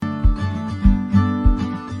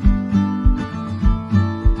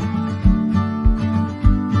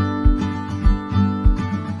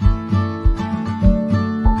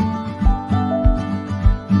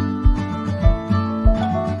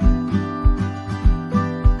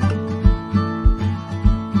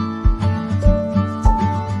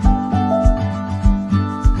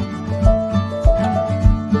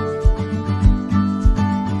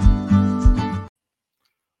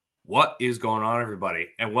What is going on, everybody?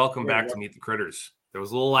 And welcome back to Meet the Critters. There was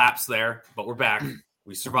a little lapse there, but we're back.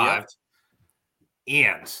 We survived.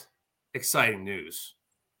 And exciting news.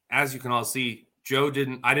 As you can all see,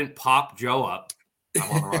 I didn't pop Joe up. I'm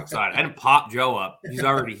on the wrong side. I didn't pop Joe up. He's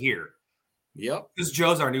already here. Yep. Because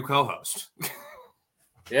Joe's our new co-host.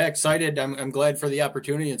 Yeah, excited. I'm glad for the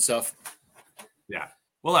opportunity and stuff. Yeah,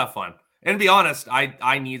 we'll have fun. And to be honest,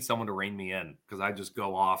 I need someone to rein me in because I just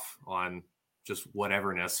go off on just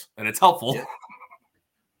whateverness, and it's helpful.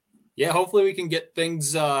 Yeah, hopefully we can get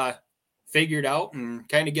things figured out and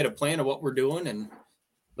kind of get a plan of what we're doing. And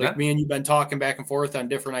me and you've been talking back and forth on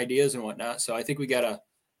different ideas and whatnot. So I think we got a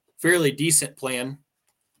fairly decent plan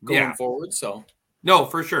going forward. So no,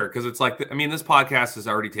 for sure. Because it's like, this podcast has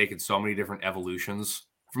already taken so many different evolutions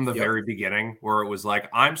from the very beginning, where it was like,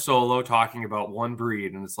 I'm solo talking about one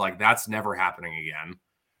breed. And it's like, that's never happening again.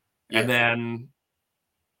 Yeah. And then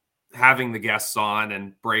having the guests on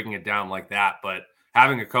and breaking it down like that. But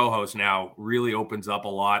having a co-host now really opens up a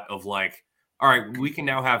lot of like, all right, we can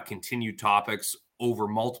now have continued topics over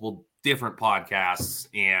multiple different podcasts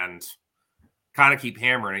and kind of keep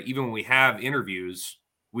hammering it. Even when we have interviews,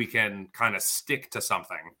 we can kind of stick to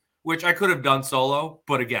something, which I could have done solo.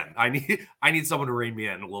 But again, I need someone to rein me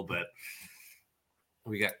in a little bit.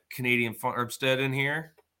 We got Canadian Farmstead in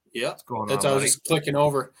here. Yeah, that's I was just clicking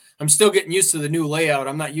over. I'm still getting used to the new layout.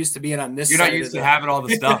 I'm not used to being on this You're side. Not used to having all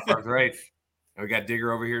the stuff, right? And we got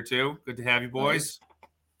Digger over here too. Good to have you, boys.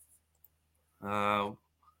 Nice.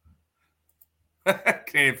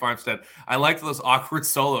 Canadian Farmstead. I liked those awkward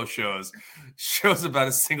solo shows about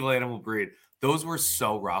a single animal breed. Those were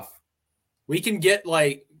so rough. We can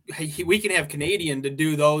have Canadian to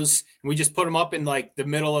do those, and we just put him up in like the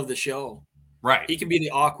middle of the show. Right. He can be the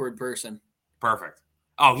awkward person. Perfect.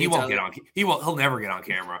 Oh, he won't get on. He'll never get on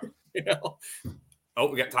camera.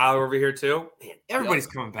 Oh, we got Tyler over here too. Man, everybody's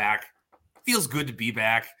coming back. Feels good to be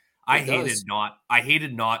back. I hated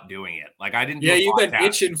not doing it. Like I didn't. Yeah, you've been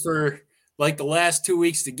itching for like the last 2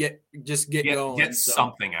 weeks to get going. Get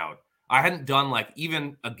something out. I hadn't done like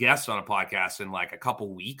even a guest on a podcast in like a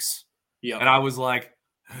couple weeks. Yeah, and I was like,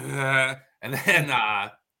 and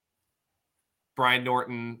then Brian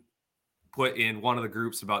Norton put in one of the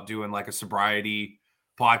groups about doing like a sobriety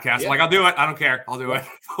podcast. Like, I'll do it. I don't care. I'll do it.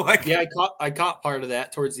 I caught part of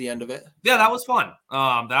that towards the end of it. Yeah, that was fun.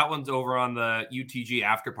 That one's over on the UTG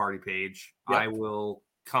after party page. Yep. I will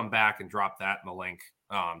come back and drop that in the link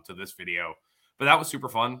to this video. But that was super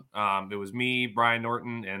fun. It was me, Brian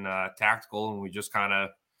Norton, and Tactical, and we just kind of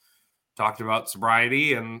talked about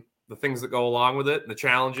sobriety and the things that go along with it, and the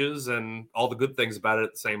challenges, and all the good things about it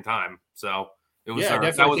at the same time. So it was. I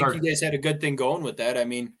definitely think you guys had a good thing going with that. I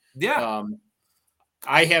mean,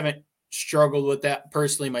 I haven't struggled with that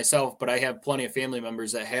personally myself, but I have plenty of family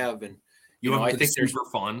members that have, and I think they're super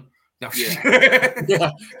fun. No.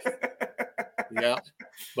 Yeah.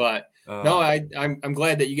 But no, I'm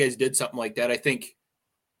glad that you guys did something like that. I think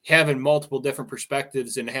having multiple different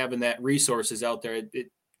perspectives and having that resources out there,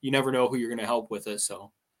 you never know who you're going to help with it.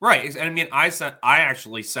 So right, and I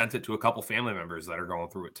actually sent it to a couple family members that are going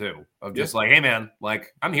through it too. Of just like, hey man,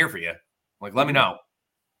 like I'm here for you. Like let me know.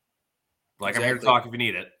 Like I'm here to talk if you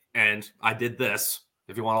need it. And I did this.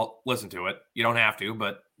 If you want to listen to it, you don't have to,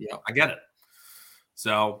 but I get it.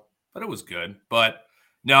 So, but it was good. But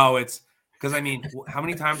no, it's because how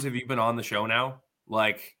many times have you been on the show now?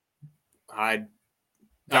 Like, I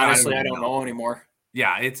don't know anymore.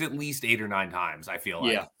 Yeah, it's at least 8 or 9 times. I feel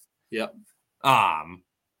like. Yeah. And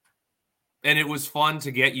it was fun to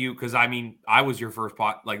get you because I was your first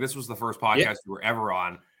this was the first podcast you were ever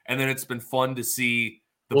on, and then it's been fun to see.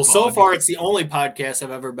 So far it's the only podcast I've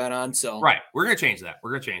ever been on. So right, we're gonna change that.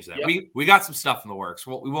 Yep. We got some stuff in the works.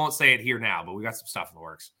 Well, we won't say it here now, but we got some stuff in the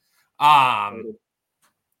works.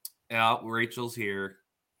 Rachel's here.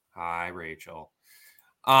 Hi, Rachel.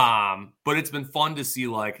 But it's been fun to see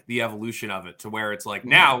like the evolution of it to where it's like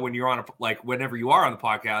now when you're on whenever you are on the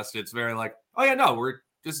podcast, it's very like, oh yeah, no,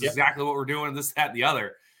 this is exactly what we're doing, this, that, and the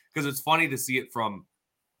other. Because it's funny to see it from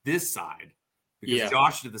this side. Because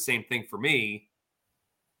Josh did the same thing for me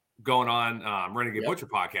going on Renegade Butcher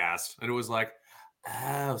podcast. And it was like,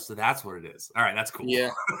 oh, so that's what it is. All right, that's cool.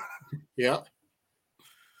 Yeah. Yeah.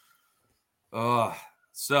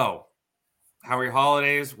 So how are your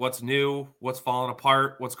holidays? What's new? What's falling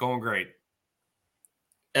apart? What's going great?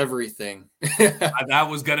 Everything. That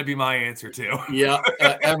was going to be my answer too.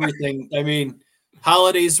 Everything.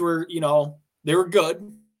 Holidays were, they were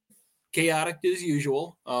good. Chaotic as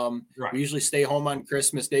usual. We usually stay home on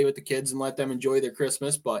Christmas Day with the kids and let them enjoy their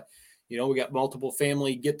Christmas. But, we got multiple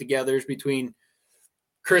family get-togethers between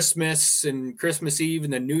Christmas and Christmas Eve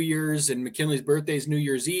and then New Year's, and McKinley's birthday is New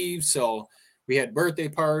Year's Eve. So we had birthday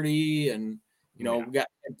party, and we got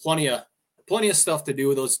plenty of stuff to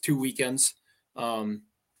do those 2 weekends. And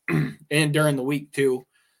during the week too.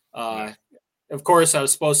 Of course I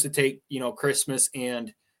was supposed to take, Christmas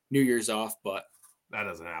and New Year's off, but that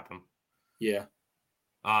doesn't happen. Yeah.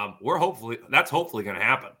 That's hopefully going to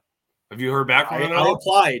happen. Have you heard back from them?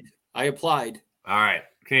 I applied. All right.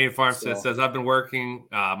 Canadian Farmstead says, I've been working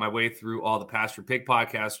my way through all the Pasture Pig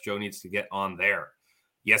podcasts. Joe needs to get on there.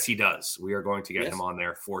 Yes, he does. We are going to get him on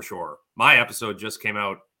there for sure. My episode just came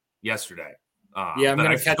out yesterday. I'm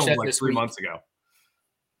going to catch that like this 3 week. months ago.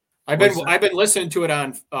 I've been listening to it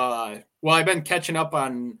on. I've been catching up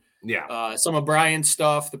on some of Brian's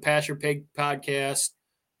stuff, the Pasture Pig podcast,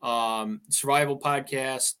 Survival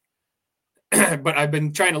podcast. But I've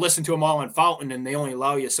been trying to listen to them all on Fountain, and they only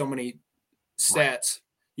allow you so many stats,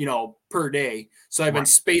 per day. So I've been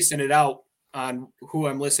spacing it out on who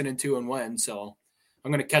I'm listening to and when. So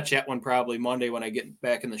I'm going to catch that one probably Monday when I get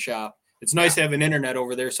back in the shop. It's nice to have an internet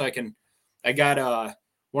over there, so I got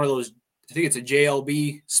one of those. I think it's a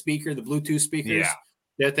JLB speaker, the Bluetooth speakers. Yeah.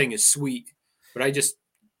 That thing is sweet. But I just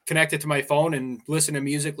connect it to my phone and listen to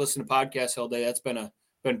music, listen to podcasts all day. That's been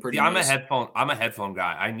pretty nice. I'm a headphone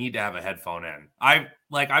guy. I need to have a headphone in.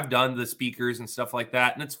 I've done the speakers and stuff like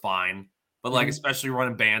that, and it's fine. But especially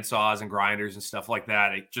running bandsaws and grinders and stuff like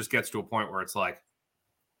that, it just gets to a point where it's like,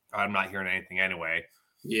 I'm not hearing anything anyway.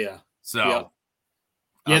 Yeah. So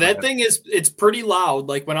that thing it's pretty loud.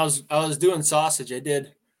 Like when I was doing sausage, I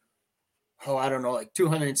did I don't know, like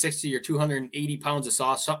 260 or 280 pounds of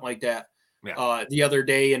sauce, something like that. Yeah. The other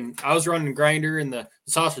day, and I was running a grinder, and the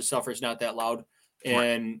sausage stuffer is not that loud,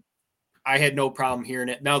 and I had no problem hearing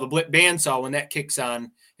it. Now the bandsaw, when that kicks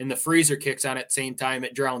on and the freezer kicks on at the same time,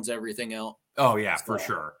 it drowns everything out. Oh yeah, for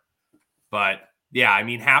sure. But yeah, I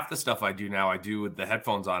mean, half the stuff I do now, I do with the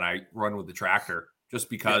headphones on. I run with the tractor just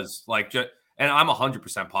because, and I'm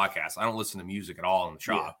 100% podcast. I don't listen to music at all in the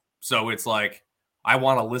shop, so it's like I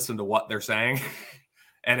want to listen to what they're saying,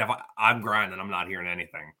 and if I'm grinding, I'm not hearing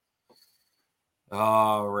anything.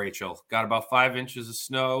 Oh, Rachel, got about 5 inches of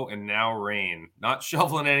snow and now rain. Not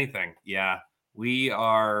shoveling anything. Yeah, we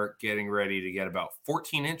are getting ready to get about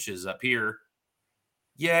 14 inches up here.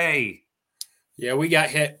 Yay. Yeah, we got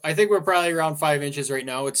hit. I think we're probably around 5 inches right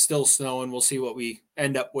now. It's still snowing. We'll see what we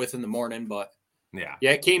end up with in the morning. But yeah,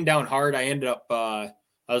 it came down hard. I ended up, I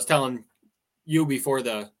was telling you before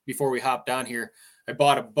we hopped on here, I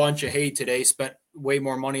bought a bunch of hay today, spent way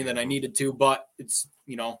more money than I needed to, but it's,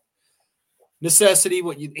 necessity.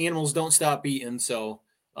 Animals don't stop eating. So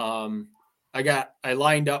I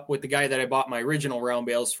lined up with the guy that I bought my original round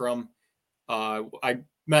bales from. I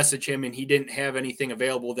messaged him and he didn't have anything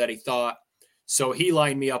available that he thought. So he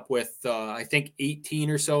lined me up with, I think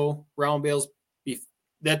 18 or so round bales.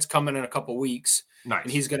 That's coming in a couple weeks. Nice.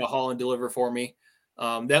 And he's going to haul and deliver for me.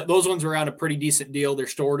 Those ones are on a pretty decent deal. They're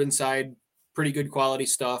stored inside, pretty good quality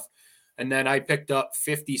stuff. And then I picked up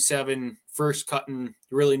 57 first cutting,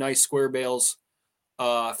 really nice square bales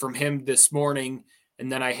from him this morning.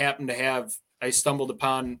 And then I stumbled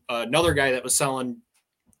upon another guy that was selling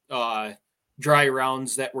dry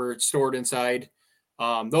rounds that were stored inside.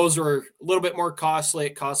 Those were a little bit more costly.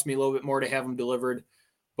 It cost me a little bit more to have them delivered,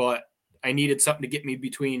 but I needed something to get me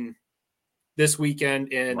between this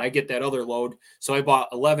weekend and I get that other load. So I bought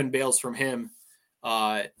 11 bales from him.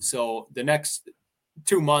 So the next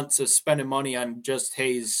 2 months of spending money on just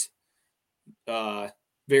hay's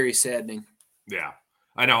very saddening. Yeah,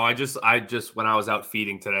 I know. I just when I was out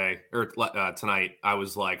feeding today or tonight, I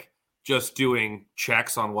was like just doing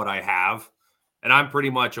checks on what I have. And I'm pretty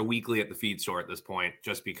much a weekly at the feed store at this point,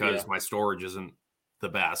 just because my storage isn't the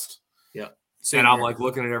best. Yeah. And I'm like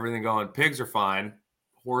looking at everything going, pigs are fine.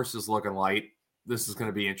 Horse is looking light. This is going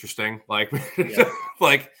to be interesting. Like,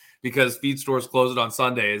 because feed stores close it on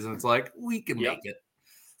Sundays and it's like, we can make it.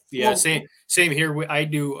 Yeah. Well, same here. I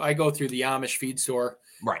go through the Amish feed store.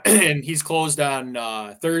 Right. And he's closed on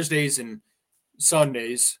Thursdays and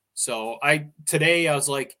Sundays. So today I was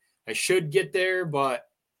like, I should get there, but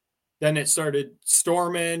then it started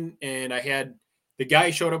storming and I had the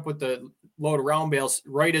guy showed up with the load of round bales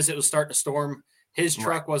right as it was starting to storm. His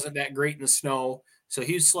truck wasn't that great in the snow. So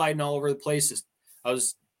he was sliding all over the place.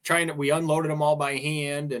 We unloaded them all by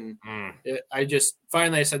hand. And I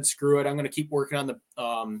said, screw it. I'm going to keep working on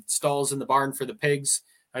the stalls in the barn for the pigs.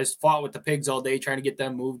 I just fought with the pigs all day trying to get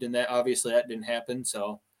them moved. And that didn't happen.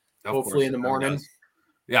 So hopefully in the morning.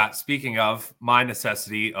 Yeah. Speaking of, my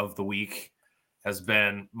necessity of the week has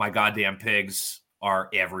been my goddamn pigs are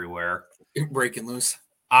everywhere. Breaking loose.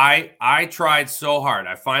 I tried so hard.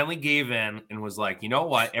 I finally gave in and was like, you know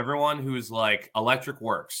what? Everyone who's like electric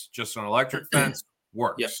works, just an electric fence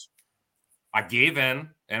works. Yep. I gave in,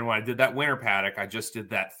 and when I did that winter paddock, I just did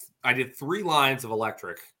that. I did 3 lines of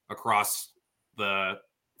electric across the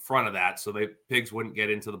front of that, so the pigs wouldn't get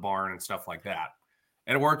into the barn and stuff like that.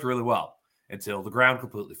 And it worked really well until the ground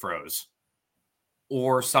completely froze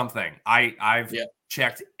or something. I've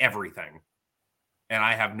checked everything, and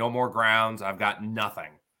I have no more grounds. I've got nothing,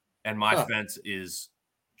 and my fence is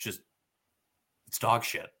just it's dog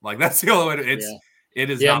shit. Like that's the only way. It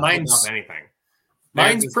is not putting up anything.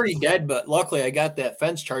 Mine's pretty dead, but luckily I got that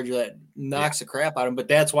fence charger that knocks the crap out of them. But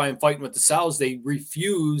that's why I'm fighting with the sows. They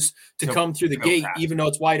refuse to come through the gate, even though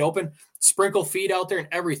it's wide open. Sprinkle feed out there and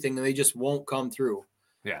everything, and they just won't come through.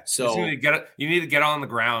 Yeah. So you need to get on the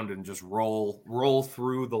ground and just roll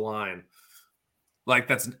through the line. Like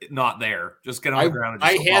that's not there. Just get on the ground. And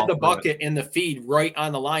just I had the bucket and the feed right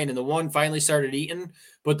on the line, and the one finally started eating,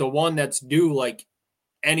 but the one that's due like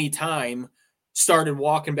any time started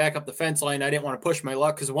walking back up the fence line. I didn't want to push my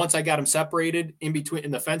luck because once I got them separated in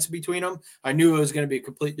the fence between them, I knew it was going to be a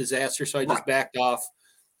complete disaster. So I just backed off.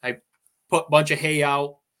 I put a bunch of hay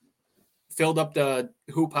out, filled up the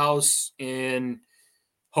hoop house, and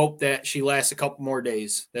hope that she lasts a couple more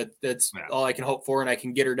days. That's all I can hope for, and I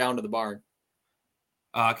can get her down to the barn.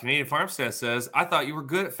 Canadian Farmstead says, I thought you were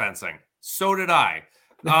good at fencing. So did I.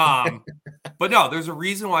 But no, there's a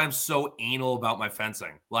reason why I'm so anal about my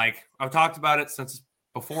fencing. Like I've talked about it since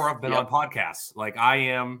before I've been on podcasts. Like I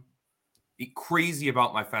am crazy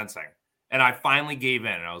about my fencing, and I finally gave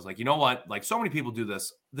in. And I was like, you know what? Like so many people do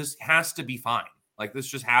this. This has to be fine. Like this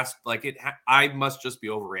just has I must just be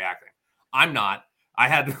overreacting. I'm not. I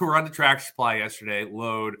had to run to Tractor Supply yesterday,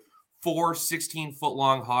 load 4 16-foot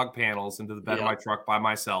long hog panels into the bed of my truck by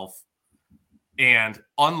myself, and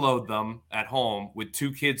unload them at home with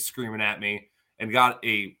 2 kids screaming at me, and got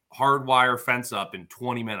a hardwire fence up in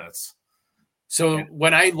 20 minutes. So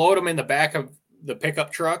when I load them in the back of the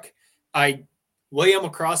pickup truck, I lay them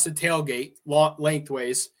across the tailgate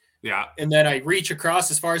lengthways. Yeah. And then I reach across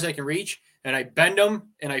as far as I can reach, and I bend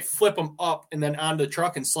them and I flip them up and then onto the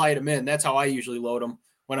truck and slide them in. That's how I usually load them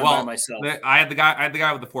when I'm by myself. I had the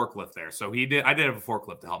guy with the forklift there. So I did have a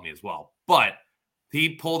forklift to help me as well. But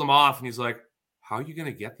he pulled them off and he's like, how are you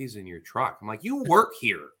going to get these in your truck? I'm like, you work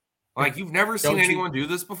here. Like, you've never seen anyone do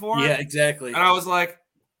this before? Yeah, exactly. And I was like,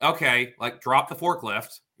 okay, like drop the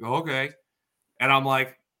forklift. Okay. And I'm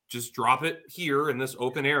like, just drop it here in this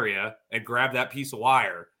open area and grab that piece of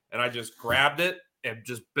wire. And I just grabbed it and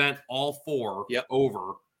just bent all 4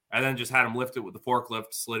 over, and then just had him lift it with the forklift,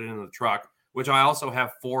 slid it into the truck, which I also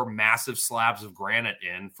have 4 massive slabs of granite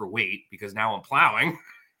in for weight because now I'm plowing.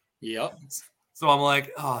 Yep. So I'm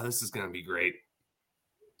like, oh, this is going to be great.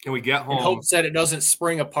 And we get home. In hopes that it doesn't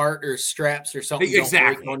spring apart or straps or something.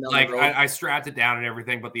 Exactly. Like I strapped it down and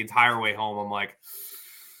everything, but the entire way home, I'm like,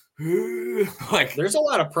 there's a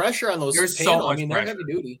lot of pressure on those. There's so much they're heavy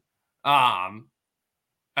duty. And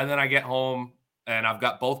then I get home and I've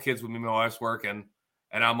got both kids with me. My wife's working,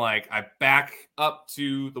 and I'm like, I back up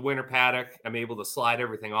to the winter paddock. I'm able to slide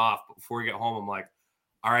everything off. But before we get home, I'm like,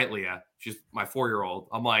 all right, Leah, she's my 4-year-old.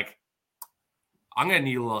 I'm like, I'm going to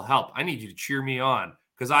need a little help. I need you to cheer me on.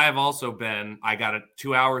 Because I got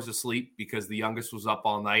 2 hours of sleep because the youngest was up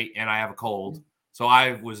all night and I have a cold. So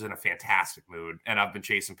I was in a fantastic mood, and I've been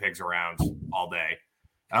chasing pigs around all day.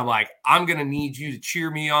 And I'm like, I'm going to need you to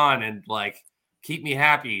cheer me on and like keep me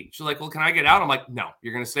happy. She's like, well, can I get out? I'm like, no,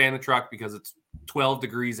 you're going to stay in the truck because it's 12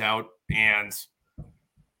 degrees out and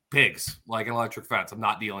pigs, like an electric fence. I'm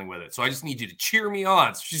not dealing with it. So I just need you to cheer me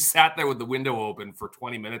on. So she sat there with the window open for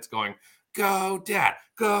 20 minutes going, go, Dad,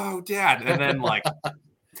 go, Dad. And then like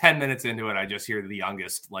 10 minutes into it, I just hear the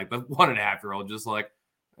youngest, like the 1.5-year-old, just like,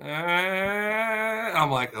 I'm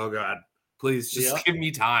like, oh God, please just give me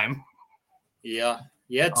time. Yeah.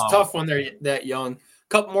 Yeah. It's tough when they're that young.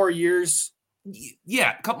 Couple more years.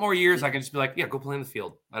 Yeah. A couple more years. I can just be like, yeah, go play in the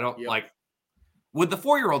field. I don't like with the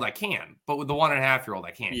 4-year-old, I can, but with the 1.5-year-old,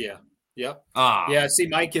 I can't. Yeah. Yep. Yeah. See,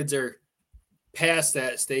 my kids are past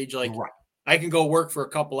that stage. Like I can go work for a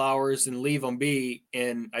couple hours and leave them be.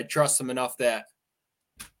 And I trust them enough that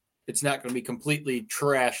it's not going to be completely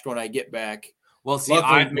trashed when I get back. Well, see,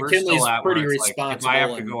 McKinley's pretty responsible. Like, if I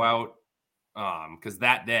have to go out, because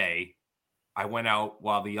that day I went out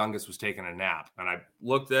while the youngest was taking a nap, and I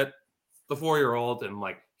looked at the 4-year-old and I'm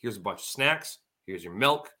like, here's a bunch of snacks, here's your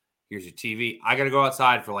milk, here's your TV. I got to go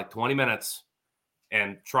outside for like 20 minutes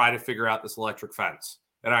and try to figure out this electric fence.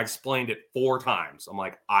 And I explained it 4 times. I'm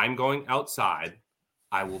like, I'm going outside.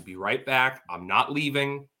 I will be right back. I'm not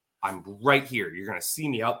leaving. I'm right here. You're going to see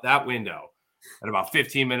me out that window. And about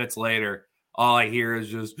 15 minutes later, all I hear is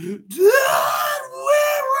just, Dad, where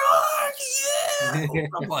are you?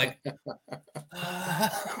 I'm like,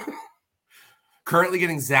 currently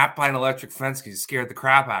getting zapped by an electric fence because he scared the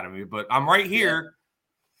crap out of me, but I'm right here.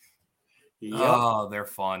 Yep. Oh, they're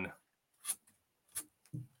fun.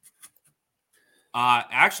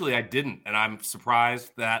 Actually, I didn't, and I'm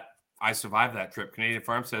surprised that I survived that trip. Canadian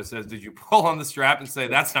Farmstead says, "Did you pull on the strap and say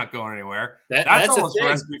that's not going anywhere?" That's almost a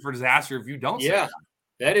recipe for disaster if you don't say that.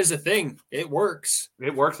 That is a thing. It works.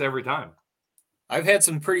 It works every time. I've had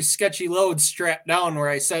some pretty sketchy loads strapped down where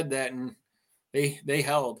I said that, and they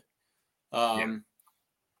held.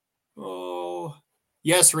 Oh,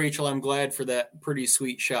 yes, Rachel, I'm glad for that pretty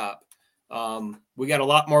sweet shop. We got a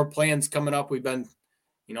lot more plans coming up. We've been,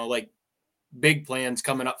 like big plans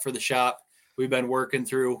coming up for the shop. We've been working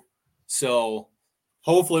through. So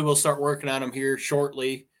hopefully we'll start working on them here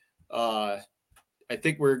shortly. I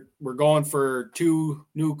think we're going for 2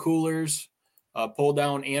 new coolers, pull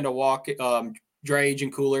down and a walk, dry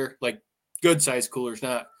aging cooler, like good size coolers.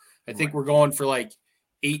 I think we're going for like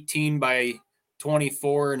 18 by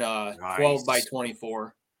 24 and 12 by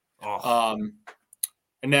 24. And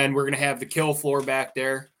then we're going to have the kill floor back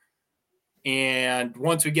there. And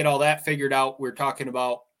once we get all that figured out, we're talking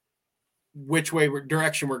about which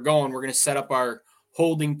direction we're going. We're going to set up our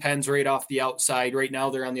holding pens right off the outside. Right now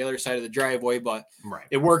they're on the other side of the driveway, but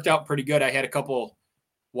it worked out pretty good. I had a couple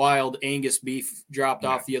wild Angus beef dropped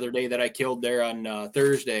off the other day that I killed there on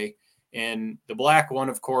Thursday. And the black one,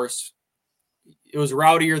 of course, it was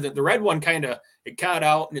rowdier than the red one. It caught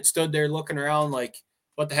out and it stood there looking around like,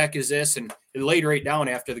 what the heck is this? And it laid right down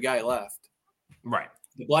after the guy left. Right.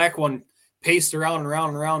 The black one paced around and around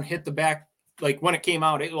and around, hit the back. Like when it came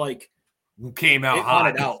out, it came out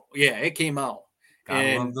hot. Yeah, it came out.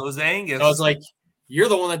 I love those Angus. I was like, you're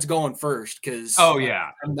the one that's going first because I'm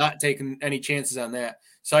not taking any chances on that.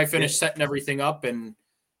 So I finished setting everything up and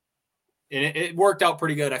it worked out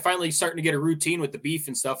pretty good. I finally starting to get a routine with the beef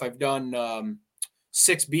and stuff. I've done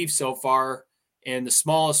 6 beef so far, and the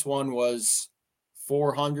smallest one was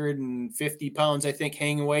 450 pounds, I think,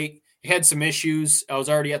 hanging weight. It had some issues. I was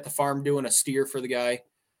already at the farm doing a steer for the guy.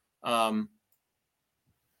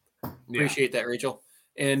 Appreciate that, Rachel.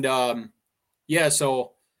 And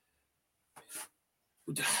so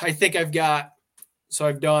I think I've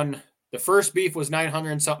done the first beef was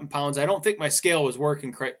 900 and something pounds. I don't think my scale was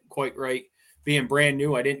working quite right. Being brand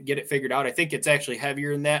new, I didn't get it figured out. I think it's actually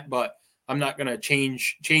heavier than that, but I'm not going to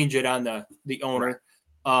change it on the owner.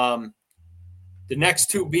 Right. The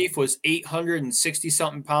next 2 beef was 860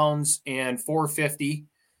 something pounds and 450.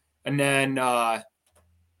 And then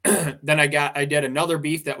then I did another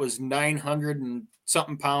beef that was 900 and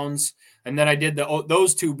something pounds. And then I did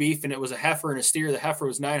those 2 beef, and it was a heifer and a steer. The heifer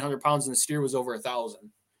was 900 pounds and the steer was over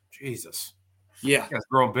 1,000. Jesus. Yeah. It's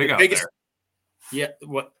growing big out there. Yeah.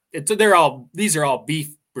 These are all beef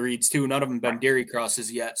breeds too. None of them been dairy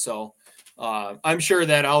crosses yet. So I'm sure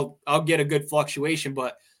that I'll get a good fluctuation,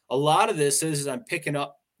 but a lot of this is I'm picking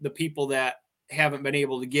up the people that haven't been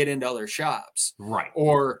able to get into other shops. Right.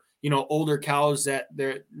 Or, older cows that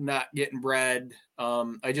they're not getting bred.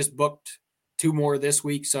 I just booked 2 more this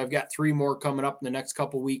week. So I've got 3 more coming up in the next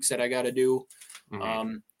couple weeks that I got to do.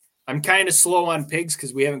 Mm-hmm. I'm kind of slow on pigs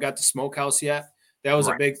because we haven't got the smokehouse yet. That was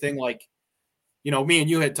a big thing. Like, me and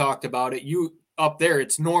you had talked about it. You up there,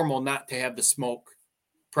 it's normal not to have the smoke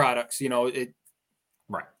products.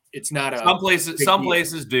 It's not some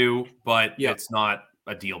places do, but it's not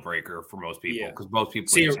a deal breaker for most people because most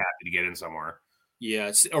people are just happy to get in somewhere.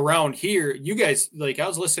 Yeah, around here, you guys I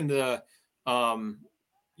was listening to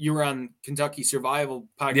you were on Kentucky Survival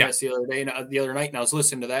podcast the other night, and I was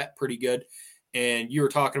listening to that pretty good. And you were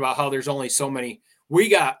talking about how there's only so many. We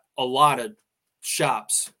got a lot of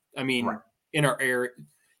shops. I mean, in our area,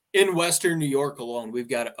 in Western New York alone, we've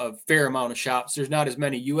got a fair amount of shops. There's not as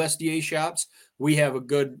many USDA shops. We have a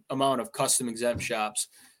good amount of custom exempt shops.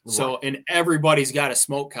 So, and everybody's got a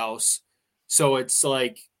smokehouse. So it's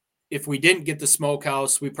like, if we didn't get the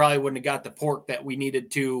smokehouse, we probably wouldn't have got the pork that we needed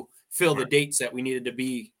to fill the dates that we needed to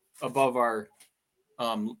be above our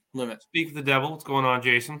limit. Speak of the devil. What's going on,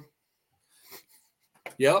 Jason?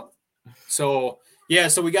 Yep. So,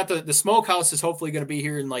 so we got the smokehouse is hopefully going to be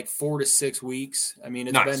here in like 4 to 6 weeks. I mean,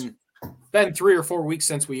 it's been 3 or 4 weeks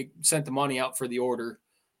since we sent the money out for the order.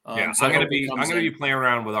 So I'm gonna be playing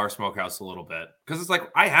around with our smokehouse a little bit because it's like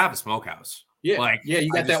I have a smokehouse. Yeah,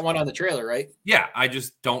 you got that one on the trailer, right? Yeah, I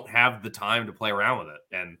just don't have the time to play around with it,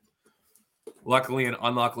 and luckily and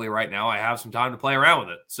unluckily, right now I have some time to play around with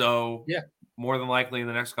it. So more than likely in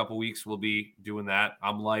the next couple of weeks we'll be doing that.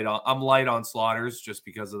 I'm light on slaughters just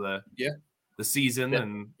because of the season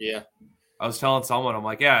and I was telling someone, I'm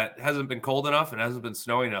like, yeah, it hasn't been cold enough and it hasn't been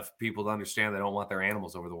snowy enough for people to understand they don't want their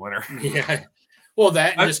animals over the winter. Yeah. Well,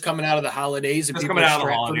 that and just coming out of the holidays and just people coming are out of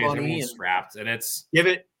the strapped for holidays, money everyone's and strapped, and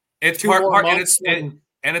it's two part, more part months and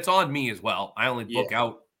it's on me as well. I only book Yeah.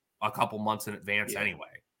 out a couple months in advance anyway,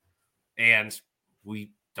 and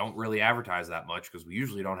we don't really advertise that much because we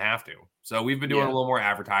usually don't have to. So we've been doing a little more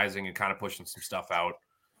advertising and kind of pushing some stuff out.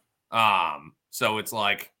 So it's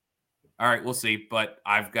like, all right, we'll see. But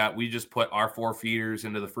we just put our 4 feeders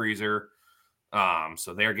into the freezer.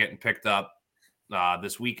 So they're getting picked up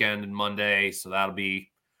this weekend and Monday. So that'll be a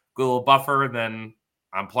good little buffer. Then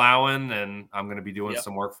I'm plowing and I'm going to be doing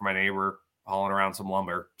some work for my neighbor, hauling around some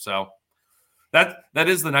lumber. So that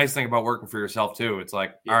is the nice thing about working for yourself too. It's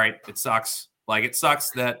like, all right, it sucks. Like it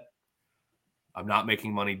sucks that I'm not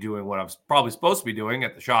making money doing what I'm probably supposed to be doing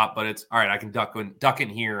at the shop, but it's all right. I can duck in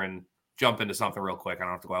here and jump into something real quick. I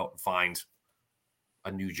don't have to go out and find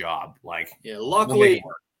a new job. Like,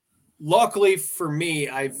 luckily for me,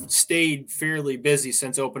 I've stayed fairly busy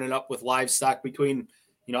since opening up with livestock. Between,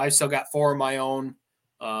 I've still got 4 of my own.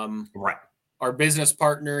 Right. Our business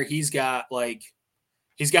partner, he's got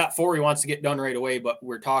 4 he wants to get done right away, but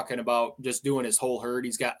we're talking about just doing his whole herd.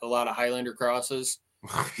 He's got a lot of Highlander crosses.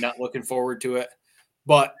 Not looking forward to it,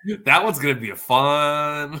 but that one's going to be a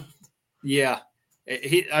fun. Yeah.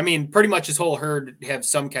 Pretty much his whole herd have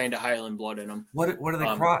some kind of Highland blood in them. What are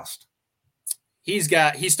they crossed? He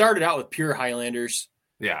started out with pure Highlanders.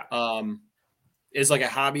 Yeah. Is like a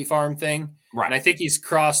hobby farm thing. Right. And I think he's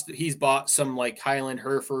bought some like Highland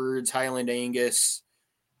Herefords, Highland Angus,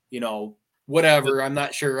 whatever. I'm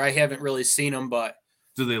not sure. I haven't really seen them, but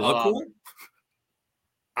do they look cool?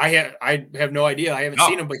 I have no idea. I haven't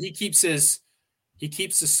seen him, but he keeps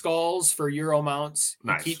the skulls for Euro mounts.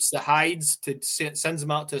 Nice. He keeps the hides sends them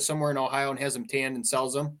out to somewhere in Ohio and has them tanned and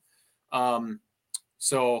sells them.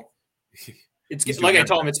 So it's like I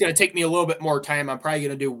told him, it's going to take me a little bit more time. I'm probably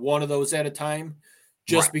going to do one of those at a time,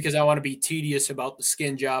 just because I want to be tedious about the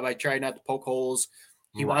skin job. I try not to poke holes.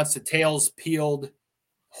 He wants the tails peeled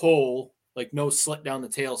whole, like no slit down the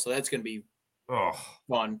tail. So that's going to be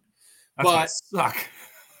fun. But suck.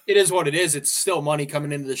 It is what it is. It's still money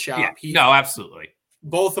coming into the shop. Yeah. No, absolutely.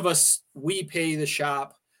 Both of us, we pay the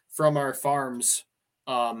shop from our farms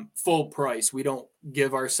full price. We don't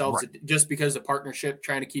give ourselves just because of partnership,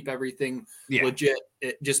 trying to keep everything legit.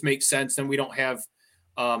 It just makes sense. And we don't have,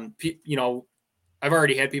 I've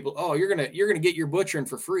already had people, oh, you're gonna get your butchering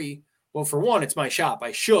for free. Well, for one, it's my shop.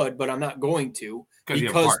 I should, but I'm not going to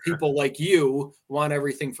because people like you want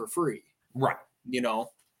everything for free. Right.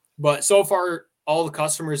 But so far, all the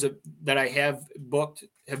customers that I have booked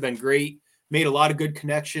have been great. Made a lot of good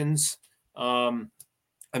connections. I'm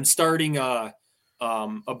starting a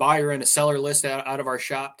buyer and a seller list out of our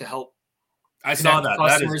shop to help. I saw that.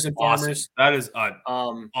 Customers and farmers. That is an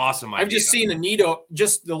awesome idea. I've just seen a neato.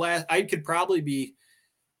 Just the last, I could probably be,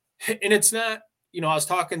 and it's not. I was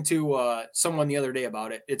talking to someone the other day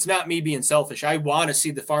about it. It's not me being selfish. I want to see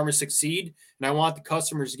the farmers succeed, and I want the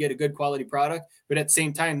customers to get a good quality product. But at the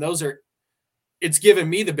same time, it's giving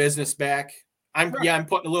me the business back. I'm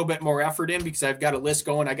putting a little bit more effort in because I've got a list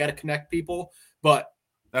going. I got to connect people, but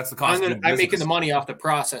that's the cost. I'm making the money off the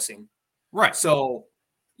processing. Right. So,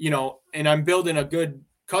 and I'm building a good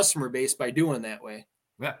customer base by doing that way.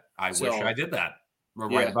 Yeah. I wish I did that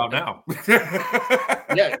right about now.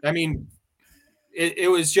 Yeah.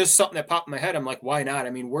 It was just something that popped in my head. I'm like, why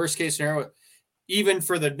not? Worst case scenario, even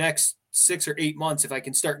for the next 6 or 8 months, if I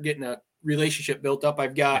can start getting a relationship built up,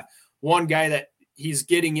 I've got one guy that he's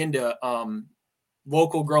getting into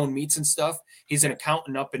local grown meats and stuff. He's an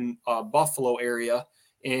accountant up in Buffalo area,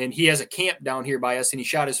 and he has a camp down here by us, and he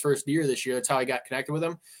shot his first deer this year. That's how I got connected with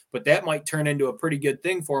him. But that might turn into a pretty good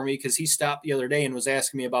thing for me because he stopped the other day and was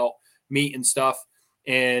asking me about meat and stuff.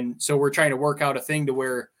 And so we're trying to work out a thing to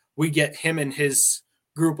where we get him and his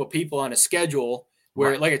group of people on a schedule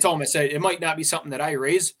where, like I told him, I said, it might not be something that I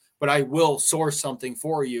raise, but I will source something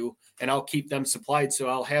for you and I'll keep them supplied. So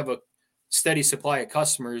I'll have a steady supply of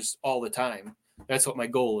customers all the time. That's what my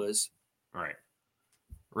goal is. All right.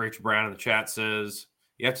 Rachel Brown in the chat says,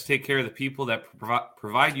 you have to take care of the people that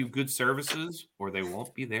provide you good services or they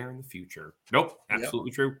won't be there in the future. Nope.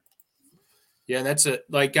 Absolutely true. Yeah. And that's it.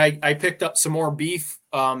 Like I picked up some more beef.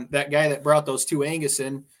 That guy that brought those 2 Angus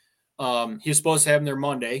in, he was supposed to have them there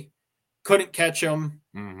Monday. Couldn't catch him.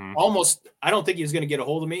 Mm-hmm. Almost. I don't think he was going to get a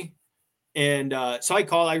hold of me. And so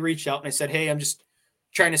I reached out and I said, hey, I'm just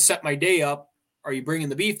trying to set my day up. Are you bringing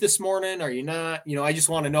the beef this morning? Are you not? I just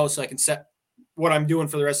want to know so I can set what I'm doing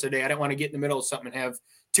for the rest of the day. I don't want to get in the middle of something and have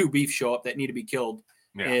 2 beef show up that need to be killed.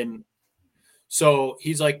 Yeah. And so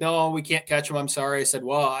he's like, no, we can't catch them. I'm sorry. I said,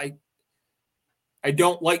 well, I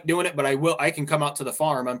don't like doing it, but I can come out to the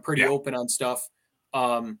farm. I'm pretty open on stuff.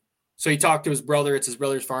 So he talked to his brother. It's his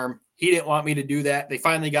brother's farm. He didn't want me to do that. They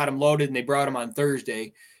finally got him loaded and they brought him on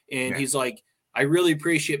Thursday. And he's like, I really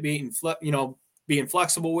appreciate being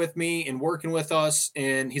flexible with me and working with us.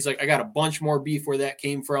 And he's like, I got a bunch more beef where that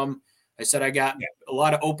came from. I said, I got a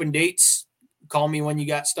lot of open dates. Call me when you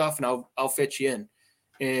got stuff and I'll fit you in.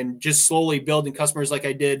 And just slowly building customers, like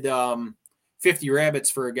I did 50 rabbits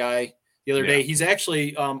for a guy the other day. He's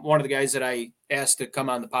actually one of the guys that I asked to come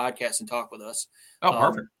on the podcast and talk with us. Oh,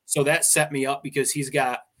 perfect. So that set me up because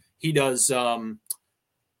he does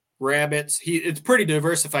rabbits. It's a pretty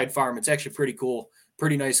diversified farm. It's actually pretty cool.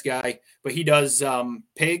 Pretty nice guy, but he does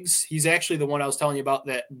pigs. He's actually the one I was telling you about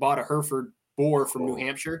that bought a Hereford boar from New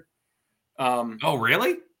Hampshire. Oh,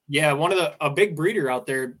 really? Yeah. A big breeder out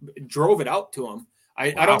there drove it out to him.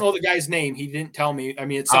 I don't know the guy's name. He didn't tell me. I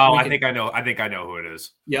mean, it's something I think I know who it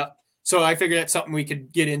is. Yeah. So I figured that's something we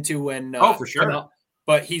could get into when for sure.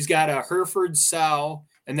 But he's got a Hereford sow,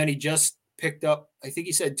 and then he just picked up, I think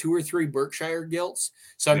he said 2 or 3 Berkshire gilts.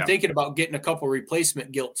 So I'm thinking about getting a couple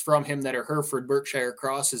replacement gilts from him that are Hereford Berkshire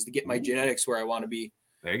crosses to get my genetics where I want to be.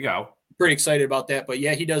 There you go. Pretty excited about that. But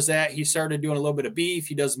yeah, he does that. He started doing a little bit of beef.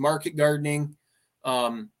 He does market gardening.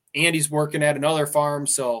 And he's working at another farm.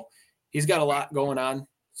 So he's got a lot going on.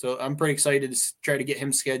 So I'm pretty excited to try to get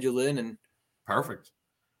him scheduled in. And perfect.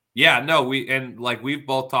 Yeah, no, we've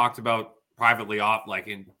both talked about privately off, like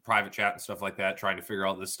in private chat and stuff like that, trying to figure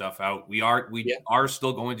all this stuff out. We are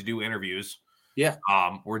still going to do interviews. Yeah.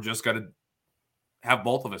 We're just going to have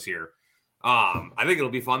both of us here. I think it'll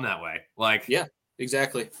be fun that way. Like, yeah,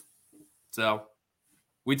 exactly. So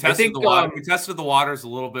we tested the water. We tested the waters a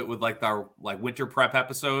little bit with like our winter prep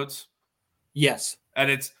episodes. Yes. And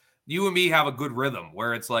it's you and me have a good rhythm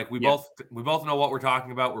where it's like we both know what we're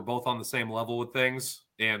talking about. We're both on the same level with things,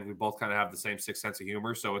 and we both kind of have the same sixth sense of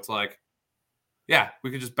humor. So it's like, yeah,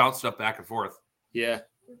 we could just bounce stuff back and forth. Yeah.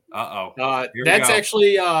 That's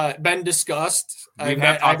actually been discussed. I've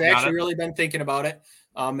actually really been thinking about it.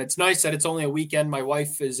 It's nice that it's only a weekend. My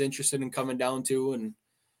wife is interested in coming down too, and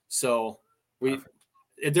so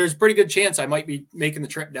there's a pretty good chance I might be making the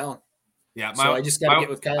trip down. Yeah, so I just got to get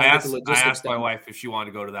with Kyle. I asked my wife if she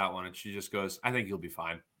wanted to go to that one, and she just goes, "I think you'll be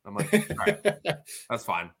fine." I'm like, "All right, that's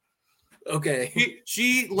fine." Okay.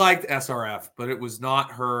 She liked SRF, but it was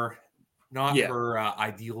not her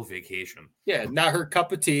ideal vacation. Yeah, not her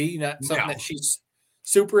cup of tea. Not something that she's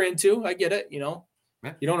super into. I get it. You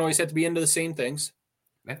don't always have to be into the same things.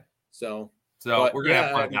 Yeah. So we're gonna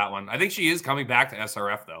have fun with that one. I think she is coming back to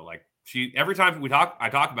SRF though. Like every time I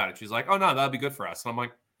talk about it, she's like, "Oh no, that'll be good for us." And I'm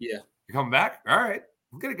like, "Yeah, you're coming back? All right,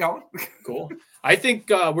 we'll get it going." Cool. I think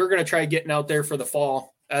we're gonna try getting out there for the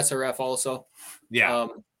fall SRF also. Yeah.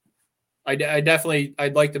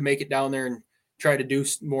 I'd like to make it down there and try to do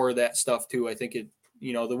more of that stuff too. I think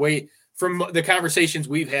the way from the conversations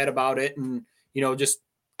we've had about it, and just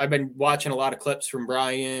I've been watching a lot of clips from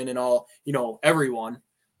Brian and all, everyone,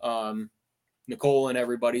 Nicole and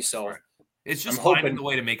everybody. So it's just finding the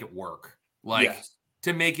way to make it work,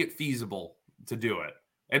 to make it feasible to do it.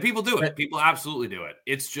 And people do it. People absolutely do it.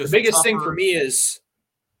 It's just the biggest thing for me is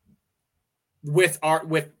with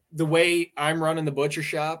the way I'm running the butcher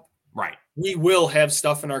shop. Right. We will have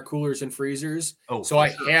stuff in our coolers and freezers. Oh, so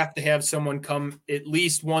I have to have someone come at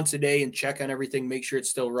least once a day and check on everything, make sure it's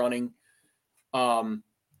still running.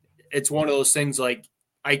 It's one of those things like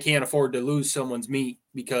I can't afford to lose someone's meat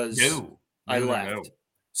because I left. No.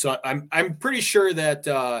 So I'm pretty sure that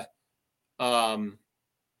I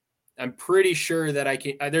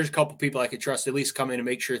can. There's a couple people I could trust at least come in and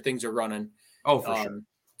make sure things are running. Oh, for sure.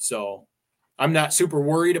 So I'm not super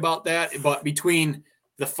worried about that. But between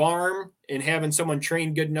the farm and having someone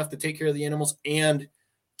trained good enough to take care of the animals and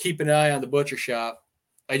keep an eye on the butcher shop,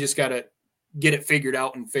 I just got to get it figured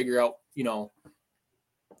out and figure out,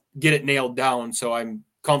 get it nailed down. So I'm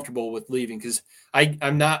comfortable with leaving because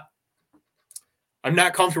I'm not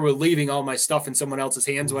comfortable with leaving all my stuff in someone else's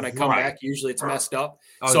hands when I come back. Usually it's messed up.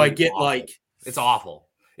 So I get awful. It's awful.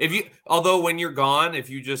 Although when you're gone, if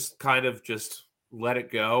you just kind of just let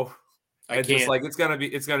it go, it's just like it's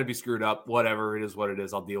gonna be screwed up. Whatever it is, what it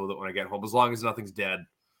is. I'll deal with it when I get home, as long as nothing's dead.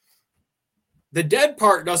 The dead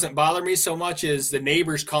part doesn't bother me so much as the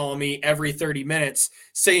neighbors calling me every 30 minutes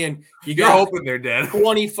saying you're hoping they're dead.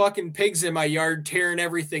 20 fucking pigs in my yard tearing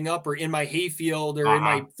everything up, or in my hayfield, or in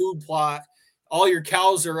my food plot. All your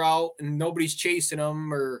cows are out and nobody's chasing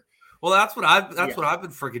them. Or that's what I've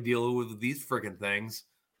been freaking dealing with these freaking things.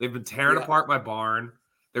 They've been tearing apart my barn.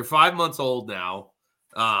 They're 5 months old now.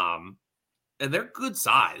 and they're good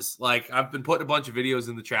size. Like I've been putting a bunch of videos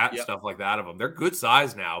in the chat and stuff like that of them. They're good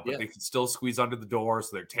size now, but they can still squeeze under the door, so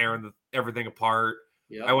they're tearing everything apart.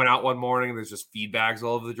 Yep. I went out one morning and there's just feed bags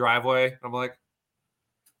all over the driveway. I'm like,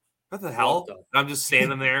 what the hell? And I'm just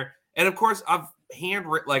standing there, and of course I've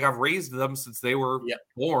raised them since they were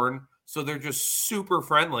born, so they're just super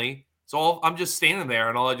friendly. So I'm just standing there,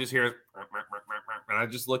 and all I just hear is, and I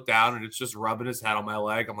just look down, and it's just rubbing his head on my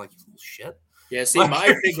leg. I'm like, you little shit. Yeah, see,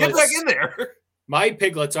 my piglets, get back in there. My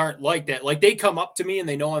piglets aren't like that. Like they come up to me and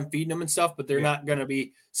they know I'm feeding them and stuff, but they're not going to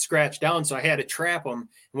be scratched down. So I had to trap them.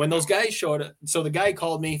 And when those guys showed up, so the guy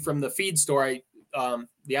called me from the feed store. The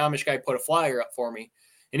Amish guy put a flyer up for me,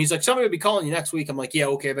 and he's like, somebody will be calling you next week. I'm like, yeah,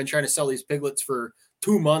 okay. I've been trying to sell these piglets for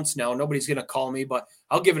 2 months now. Nobody's going to call me, but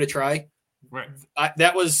I'll give it a try. Right.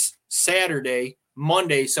 That was Saturday.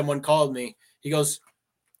 Monday, someone called me. He goes,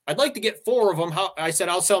 I'd like to get 4 of them. I said,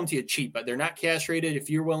 I'll sell them to you cheap, but they're not castrated. If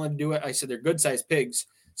you're willing to do it, I said, they're good sized pigs.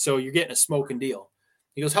 So you're getting a smoking deal.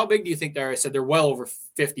 He goes, how big do you think they are? I said, they're well over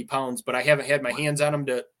 50 pounds, but I haven't had my hands on them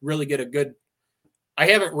to really get I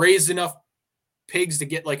haven't raised enough pigs to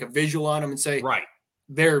get like a visual on them and say, right,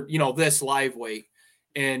 they're, this live weight.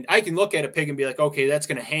 And I can look at a pig and be like, okay, that's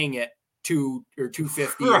going to hang at 2 or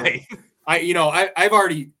 250. Right. I know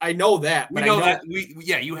that. We know that.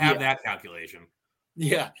 You have that calculation.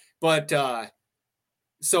 Yeah. But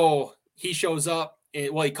so he shows up.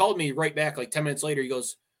 He called me right back like 10 minutes later. He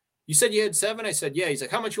goes, you said you had 7? I said, yeah. He's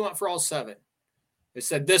like, how much you want for all 7? I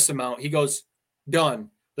said, this amount. He goes, done.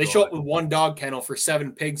 They show up with 1 dog kennel for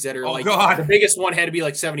 7 pigs that are the biggest one had to be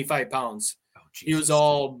like 75 pounds. Oh, he was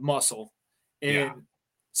all muscle. And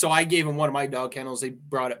so I gave him one of my dog kennels. They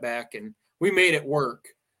brought it back and we made it work.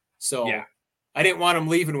 So I didn't want him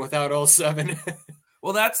leaving without all 7.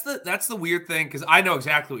 Well, that's the weird thing, because I know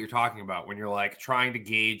exactly what you're talking about when you're like trying to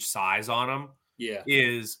gauge size on them. Yeah.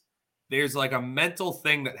 There's like a mental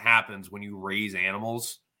thing that happens when you raise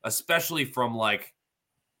animals, especially from like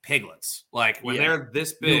piglets. Like when they're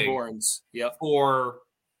this big newborns, for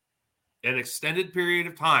an extended period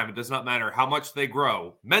of time, it does not matter how much they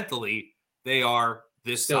grow, mentally, they are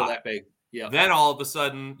this still size. That big. Yeah. Then all of a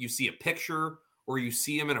sudden you see a picture or you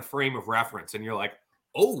see them in a frame of reference and you're like,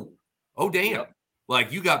 oh damn. Yep.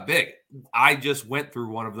 Like you got big. I just went through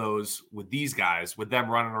one of those with these guys, with them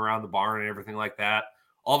running around the barn and everything like that.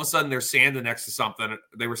 All of a sudden they're standing next to something.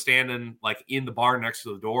 They were standing like in the barn next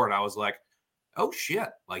to the door. And I was like, oh shit.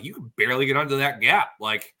 Like you can barely get under that gap.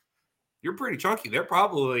 Like you're pretty chunky. They're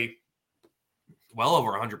probably well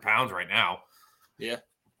over 100 pounds right now. Yeah.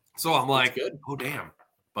 So I'm like, oh damn.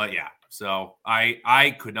 But yeah. So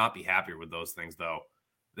I could not be happier with those things though.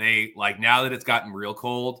 They like, now that it's gotten real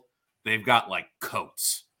cold, they've got like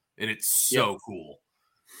coats and it's so cool.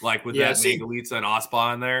 Like with that Mangalitsa and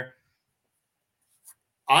Ospa in there.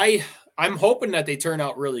 I'm hoping that they turn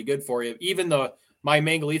out really good for you. Even my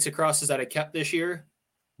Mangalitsa crosses that I kept this year.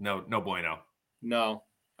 No bueno. No,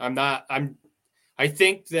 I'm not. I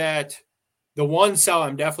think that the one sow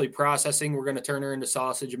I'm definitely processing, we're going to turn her into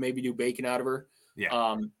sausage and maybe do bacon out of her.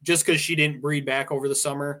 Yeah. Just because she didn't breed back over the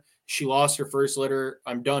summer. She lost her first litter.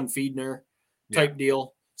 I'm done feeding her type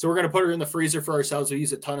deal. So we're going to put her in the freezer for ourselves. We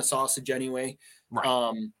use a ton of sausage anyway.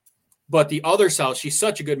 Right. But the other sow, she's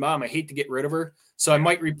such a good mom. I hate to get rid of her. So I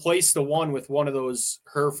might replace the one with one of those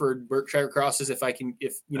Hereford Berkshire crosses if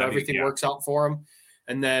everything works out for them.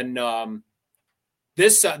 And then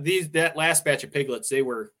that last batch of piglets, they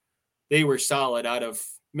were solid out of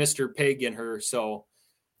Mr. Pig and her. So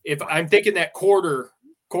if I'm thinking that quarter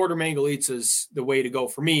Mangalitsa is the way to go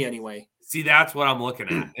for me anyway. See, that's what I'm looking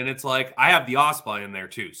at. And it's like, I have the Ospa in there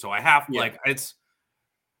too. So I have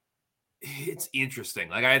it's interesting.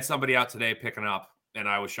 Like I had somebody out today picking up and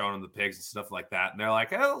I was showing them the pigs and stuff like that. And they're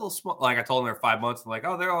like, a little small. Like I told them they're 5 months. And like,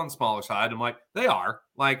 oh, they're on the smaller side. I'm like, they are.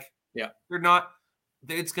 Like, they're not.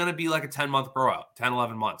 It's going to be like a 10-month grow out, 10,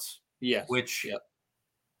 11 months. Yeah. Which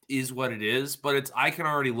is what it is. But I can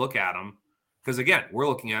already look at them. Because again, we're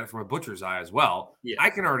looking at it from a butcher's eye as well. Yeah.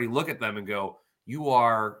 I can already look at them and go, you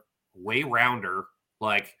are way rounder.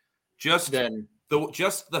 Like just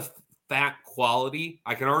the fat quality.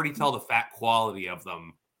 I can already tell the fat quality of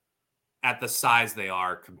them at the size they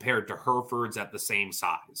are compared to Herefords at the same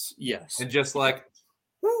size. Yes. And just like,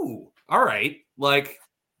 ooh, all right. Like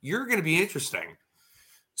you're going to be interesting.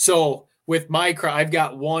 So with my crop, I've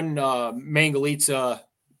got one Mangalitsa.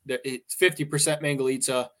 It's 50%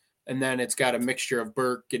 Mangalitsa. And then it's got a mixture of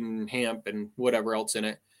Burke and Hemp and whatever else in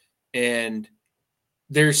it. And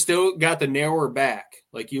they're still got the narrower back.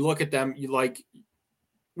 Like you look at them,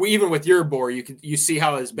 even with your boar, you see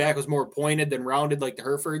how his back was more pointed than rounded like the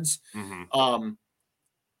Herefords. Mm-hmm.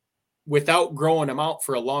 without growing them out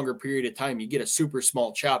for a longer period of time, you get a super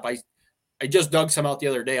small chop. I just dug some out the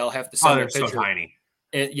other day. I'll have to send they're a picture. So tiny.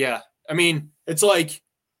 And yeah, I mean, it's like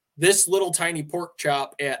this little tiny pork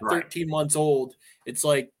chop at 13 months old. It's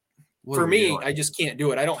like, for me, I just can't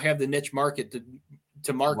do it. I don't have the niche market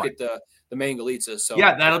to market the Mangalitsa. So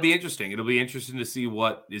yeah, that'll be interesting. It'll be interesting to see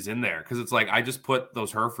what is in there, because it's like I just put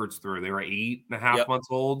those Herefords through. They were 8.5 months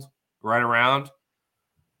old, right around.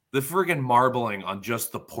 The friggin' marbling on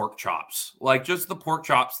just the pork chops, like just the pork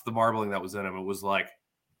chops, the marbling that was in them, it was like,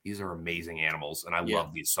 these are amazing animals, and I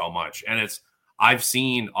love these so much. And I've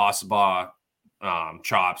seen Ossabaw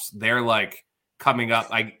chops. They're like coming up.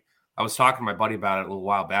 I was talking to my buddy about it a little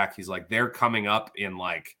while back. He's like, they're coming up in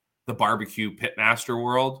like the barbecue pitmaster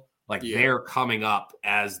world. Like they're coming up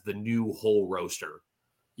as the new whole roaster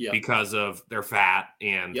because of their fat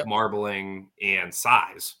and marbling and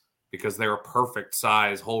size, because they're a perfect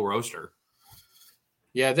size whole roaster.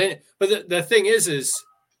 Yeah. But the thing is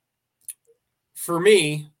for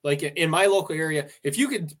me, like in my local area, if you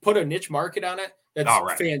could put a niche market on it,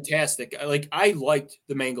 that's fantastic. Like I liked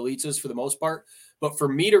the Mangalitsas for the most part, but for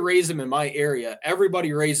me to raise them in my area,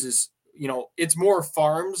 everybody raises, it's more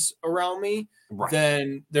farms around me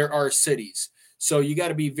than there are cities. So you got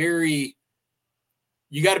to be very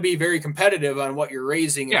competitive on what you're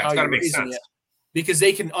raising and how you're raising it, because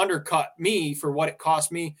they can undercut me for what it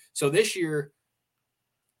cost me. So this year,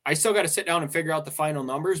 I still got to sit down and figure out the final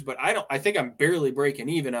numbers, but I think I'm barely breaking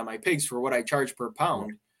even on my pigs for what I charge per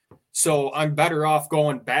pound. So I'm better off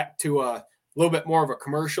going back to a little bit more of a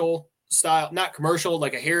commercial style, not commercial,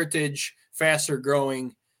 like a heritage, faster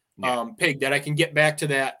growing pig that I can get back to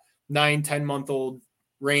that 9-10 month old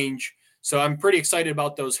range. So I'm pretty excited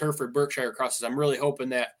about those Hereford Berkshire crosses. I'm really hoping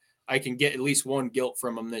that I can get at least one gilt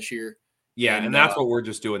from them this year. Yeah. And that's what we're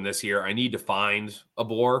just doing this year. I need to find a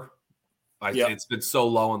boar. It's been so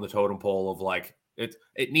low on the totem pole of like,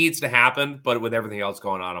 it needs to happen, but with everything else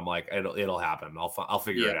going on, I'm like, it'll happen. I'll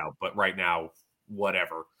figure it out. But right now,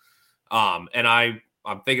 whatever. And I'm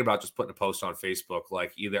thinking about just putting a post on Facebook.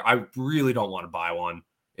 Like either I really don't want to buy one.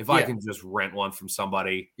 If I can just rent one from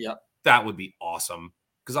somebody, that would be awesome.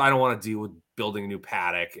 Because I don't want to deal with building a new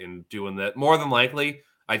paddock and doing that. More than likely,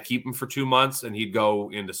 I'd keep him for 2 months and he'd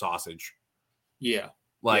go into sausage. Yeah.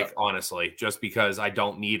 Honestly, just because I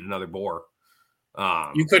don't need another boar.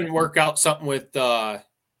 You couldn't work out something with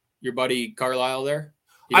your buddy Carlisle there?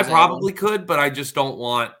 I probably could, but I just don't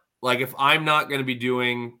want, like, if I'm not going to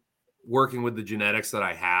be working with the genetics that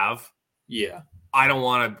I have, I don't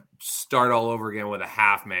want to start all over again with a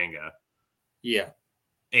half manga. Yeah.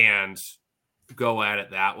 And go at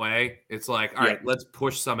it that way. It's like, all right, let's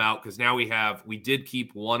push some out, because now we did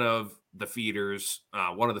keep one of the feeders,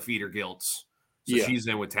 one of the feeder gilts. So she's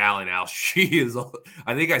in with Tally now. She is,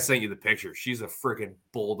 I think I sent you the picture. She's a freaking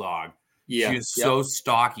bulldog. Yeah. She is so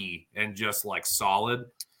stocky and just like solid.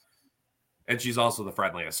 And she's also the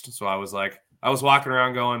friendliest. So I was walking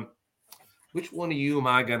around going, which one of you am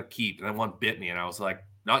I going to keep? And then one bit me. And I was like,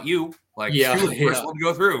 not you. Like, you were the first one to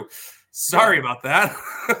go through. Sorry about that.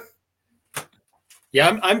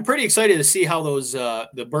 Yeah, I'm pretty excited to see how those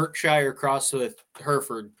the Berkshire cross with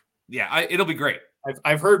Hereford. Yeah, it'll be great.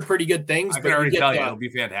 I've heard pretty good things. I can already tell you, it'll be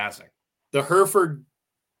fantastic. The Hereford,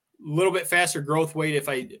 a little bit faster growth weight, if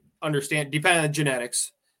I understand, depending on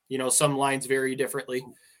genetics. Some lines vary differently.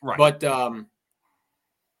 Right. But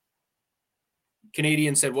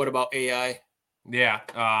Canadian said, what about AI? Yeah,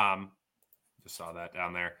 just saw that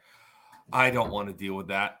down there. I don't want to deal with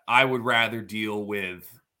that. I would rather deal with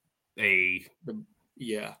a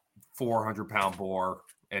 400-pound boar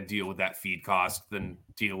and deal with that feed cost than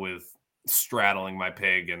deal with straddling my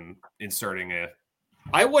pig and inserting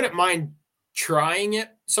I wouldn't mind trying it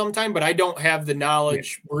sometime, but I don't have the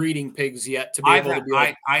knowledge breeding pigs yet to be able to be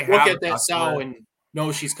look at that sow and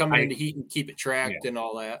know she's coming into heat and keep it tracked and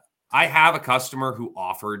all that. I have a customer who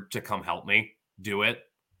offered to come help me do it,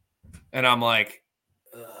 and I'm like,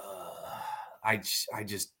 I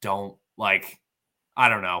just don't like. I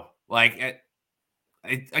don't know. Like,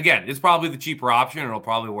 again, it's probably the cheaper option. It'll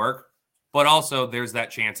probably work. But also, there's that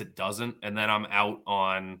chance it doesn't. And then I'm out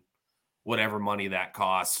on whatever money that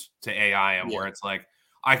costs to AIM, where it's like,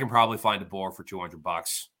 I can probably find a boar for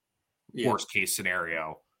 $200, worst case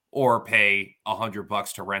scenario, or pay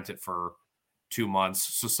 $100 to rent it for 2 months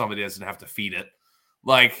so somebody doesn't have to feed it.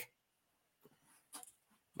 Like,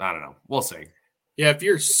 I don't know. We'll see. Yeah, if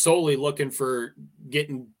you're solely looking for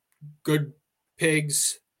getting good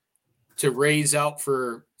pigs to raise out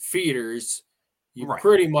for feeders, you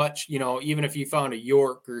pretty much, even if you found a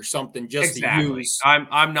York or something just to use.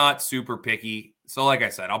 I'm not super picky. So like I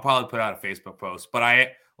said, I'll probably put out a Facebook post, but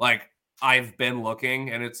I've been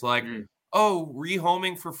looking, and it's like, oh,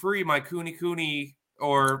 rehoming for free my Kuni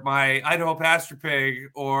or my Idaho pasture pig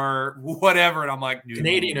or whatever, and I'm like, no.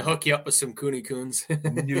 Canadian to hook you up with some Coons.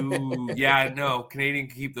 No, yeah, no, Canadian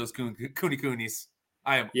can keep those Kunis.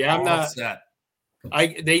 I am I'm not set.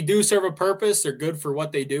 They do serve a purpose. They're good for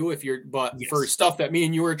what they do. For stuff that me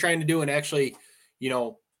and you were trying to do and actually,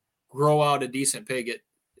 grow out a decent pig,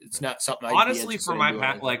 it's not something I'd honestly for my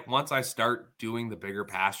like once I start doing the bigger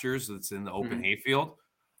pastures that's in the open hayfield,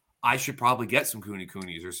 I should probably get some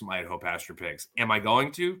Kunis or some Idaho pasture pigs. Am I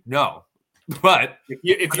going to? No, but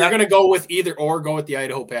if you're going to go with either or, go with the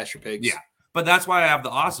Idaho pasture pigs. Yeah, but that's why I have the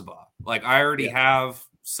Ossabaw. Like I already have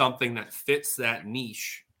something that fits that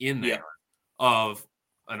niche in there of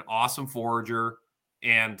an awesome forager,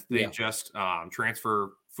 and they just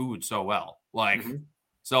transfer food so well. Like,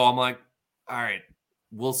 so I'm like, all right,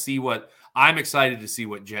 we'll see what I'm excited to see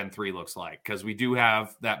what Gen 3 looks like, because we do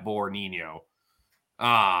have that boar Nino.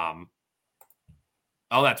 Oh,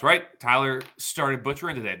 that's right. Tyler started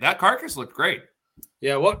butchering today. That carcass looked great.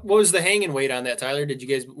 Yeah. What was the hanging weight on that, Tyler?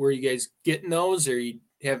 Were you guys getting those, or you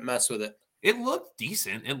haven't messed with it? It looked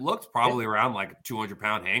decent. It looked probably around like a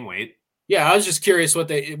 200-pound hang weight. Yeah, I was just curious what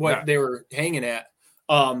they were hanging at.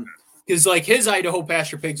 Because like his Idaho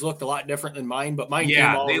pasture pigs looked a lot different than mine, but mine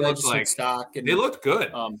came all they looked like stock. And, they looked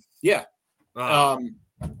good.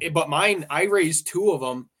 But mine, I raised 2 of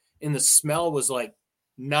them, and the smell was like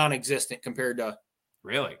non-existent compared to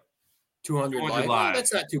really 200 live. Well,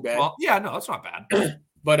 that's not too bad. Well, yeah, no, that's not bad.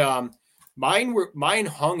 But mine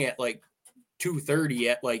hung at like 230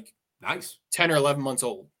 at like nice 10 or 11 months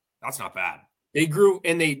old. That's not bad. They grew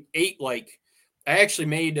and they ate like I actually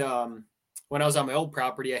made when I was on my old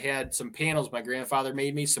property, I had some panels. My grandfather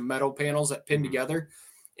made me some metal panels that pinned together,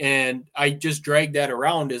 and I just dragged that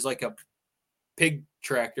around as like a pig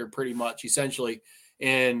tractor, pretty much, essentially.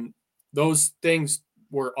 And those things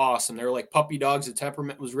were awesome. They were like puppy dogs. The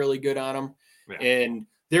temperament was really good on them, and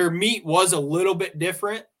their meat was a little bit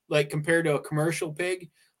different, like compared to a commercial pig.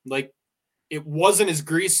 Like it wasn't as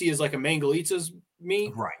greasy as like a Mangalitsa's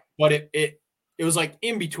meat, right? But it was like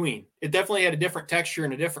in between. It definitely had a different texture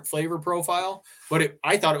and a different flavor profile, but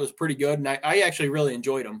I thought it was pretty good. And I actually really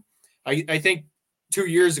enjoyed them. I think 2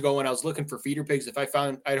 years ago when I was looking for feeder pigs, if I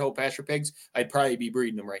found Idaho pasture pigs, I'd probably be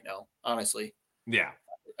breeding them right now, honestly. Yeah.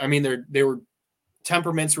 I mean,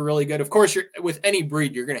 temperaments were really good. Of course, with any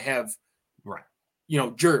breed, you're going to have,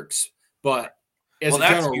 jerks, but as a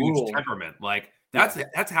general rule, temperament, like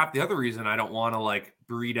that's half the other reason I don't want to like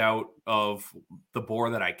breed out of the boar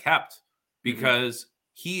that I kept. Because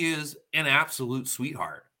he is an absolute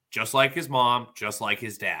sweetheart, just like his mom, just like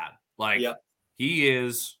his dad. Like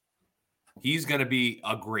he's going to be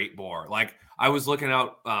a great boar. Like I was looking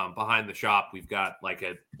out behind the shop. We've got like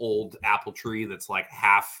an old apple tree that's like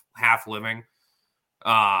half living.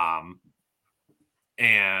 And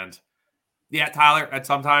yeah, Tyler, and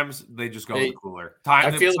sometimes they just go in the cooler. I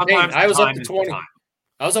feel the pain. I was up to 20.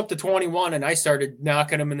 I was up to 21 and I started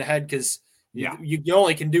knocking them in the head because you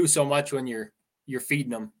only can do so much when you're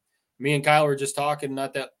feeding them. Me and Kyle were just talking,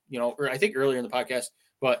 not that, or I think earlier in the podcast,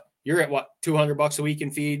 but you're at what, $200 a week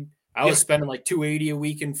in feed. I was spending like $280 a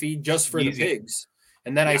week in feed just for the pigs.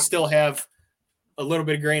 And then I still have a little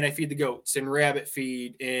bit of grain. I feed the goats and rabbit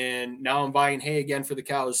feed. And now I'm buying hay again for the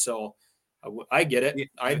cows. So I get it.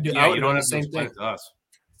 I would have done the same thing. To us.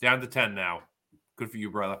 Down to 10 now. Good for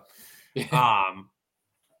you, brother.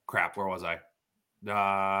 Crap. Where was I?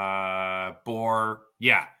 Boar.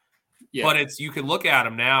 Yeah. But you can look at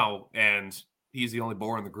him now and he's the only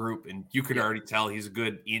boar in the group, and you can already tell he's a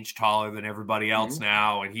good inch taller than everybody else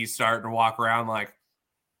now, and he's starting to walk around like,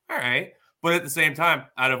 all right. But at the same time,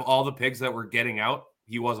 out of all the pigs that were getting out,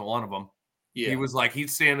 he wasn't one of them. He was like, he'd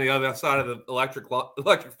stand on the other side of the electric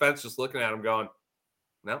fence just looking at him going,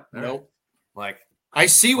 no. Right. Like, I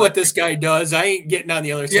see what this guy does. I ain't getting on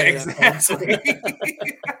the other side. Exactly.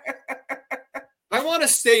 I want to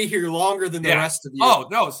stay here longer than the rest of you. Oh,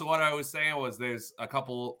 no. So what I was saying was there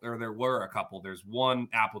were a couple. There's one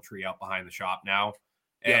apple tree out behind the shop now.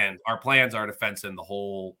 And our plans are to fence in the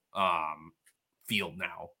whole field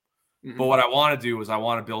now. But what I want to do is I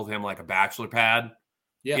want to build him like a bachelor pad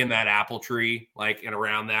in that apple tree, like and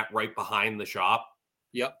around that right behind the shop.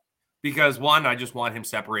 Yep. Because one, I just want him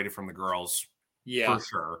separated from the girls. Yeah. For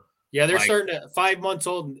sure. Yeah, they're starting to 5 months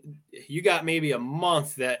old. You got maybe a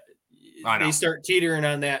month that they start teetering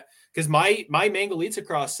on that. Because my Mangalitsa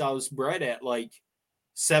cross sows bred at like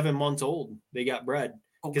 7 months old. They got bred.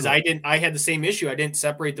 Because I had the same issue. I didn't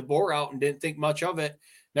separate the boar out and didn't think much of it.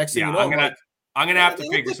 Next thing you know, I'm gonna have to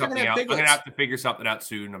figure something out. I'm gonna have to figure something out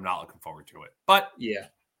soon. I'm not looking forward to it. But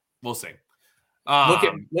we'll see.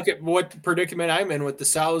 Look at what predicament I'm in with the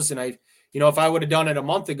sows, and if I would have done it a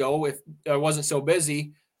month ago, if I wasn't so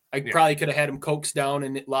busy, I probably could have had them coaxed down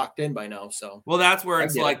and locked in by now. So, well, that's where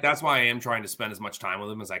it's like, that's why I am trying to spend as much time with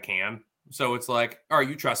them as I can. So it's like, all right,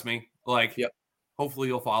 you trust me. Like, hopefully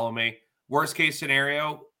you'll follow me. Worst case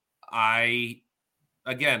scenario,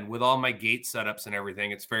 again, with all my gate setups and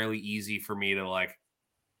everything, it's fairly easy for me to like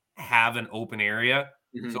have an open area.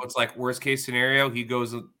 Mm-hmm. So it's like worst case scenario, he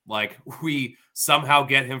goes like, we somehow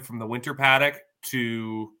get him from the winter paddock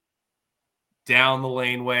to down the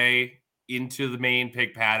laneway into the main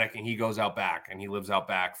pig paddock, and he goes out back and he lives out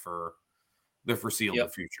back for the foreseeable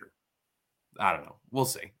future. I don't know. We'll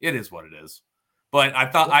see. It is what it is. But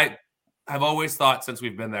I've always thought since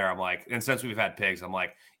we've been there, I'm like, and since we've had pigs, I'm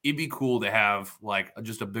like, it'd be cool to have like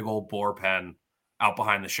just a big old boar pen out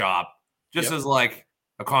behind the shop, just as like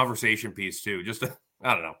a conversation piece too. Just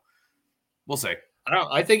I don't know. We'll see.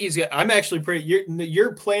 I think I'm actually pretty.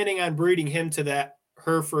 You're planning on breeding him to that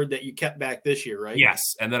Hereford that you kept back this year, right?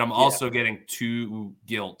 Yes, and then I'm also getting 2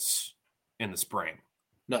 gilts in the spring.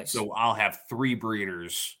 Nice. So I'll have 3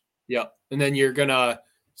 breeders. Yep, and then you're gonna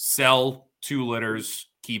sell 2 litters,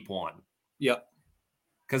 keep 1. Yep.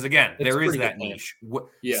 Because again, there is that niche.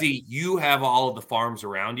 See, you have all of the farms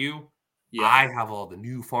around you. Yeah. I have all the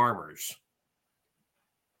new farmers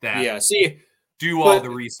that do all the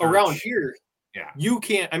research around here. Yeah, you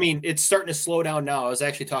can't. I mean, it's starting to slow down now. I was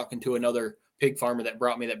actually talking to another pig farmer that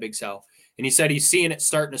brought me that big sow, and he said he's seeing it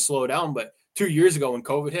starting to slow down. But 2 years ago when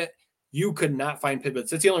COVID hit, you could not find piglets.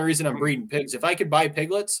 That's the only reason I'm breeding pigs. If I could buy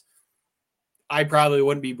piglets, I probably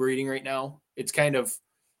wouldn't be breeding right now. It's kind of,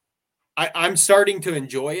 I'm starting to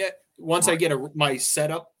enjoy it. Once I get my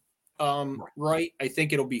setup right, I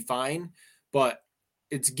think it'll be fine. But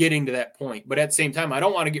it's getting to that point. But at the same time, I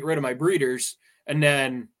don't want to get rid of my breeders and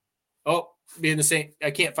then, being the same.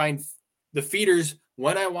 I can't find the feeders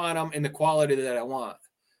when I want them in the quality that I want.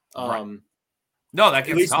 No, that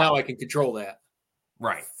at least now I can control that.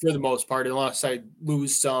 Right. For the most part, unless I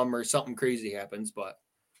lose some or something crazy happens, but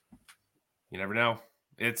you never know.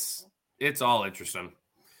 It's all interesting.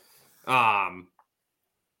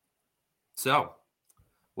 So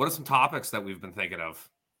what are some topics that we've been thinking of?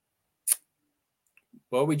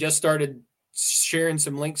 Well, we just started sharing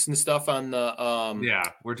some links and stuff on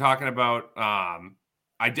the we're talking about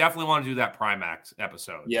I definitely want to do that Primax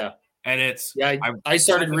episode. Yeah. And it's I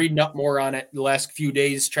started reading up more on it the last few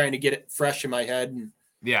days, trying to get it fresh in my head. And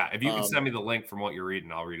if you can send me the link from what you're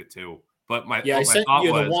reading, I'll read it too. But I sent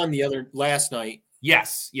you the one last night.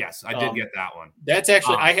 Yes, I did get that one. That's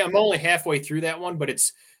actually I'm only halfway through that one, but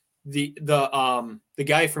it's the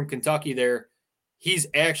guy from Kentucky there. He's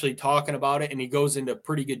actually talking about it, and he goes into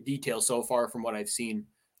pretty good detail so far from what I've seen.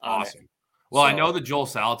 Awesome. Well, I know the Joel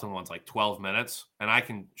Salatin one's like 12 minutes, and I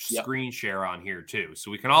can screen share on here too.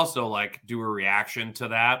 So we can also like do a reaction to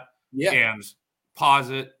that and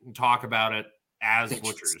pause it and talk about it as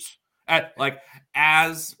butchers.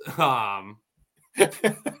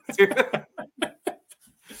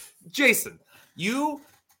 Jason, you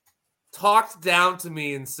talked down to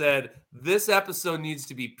me and said this episode needs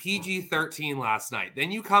to be PG-13 last night.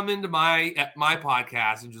 Then you come into my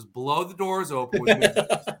podcast and just blow the doors open with me.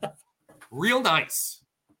 Real nice.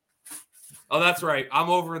 Oh, that's right. I'm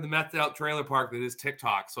over in the methed out trailer park that is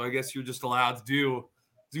TikTok, so I guess you're just allowed to do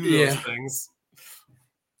those things.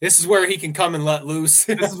 This is where he can come and let loose.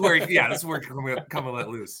 This is where he can come and let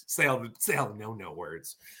loose. Say all the no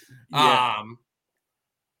words. Yeah.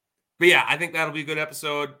 But yeah, I think that'll be a good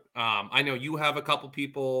episode. I know you have a couple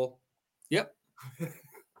people. Yep.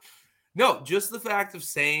 No, just the fact of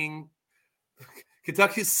saying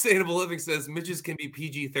Kentucky Sustainable Living says midgets can be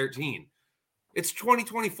PG-13. It's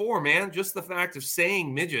 2024, man. Just the fact of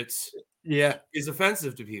saying midgets is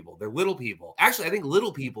offensive to people. They're little people. Actually, I think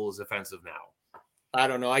little people is offensive now. I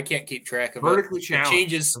don't know. I can't keep track of vertically challenged. It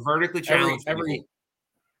changes vertically challenged every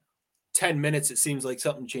 10 minutes. It seems like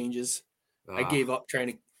something changes. I gave up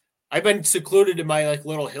trying to. I've been secluded in my like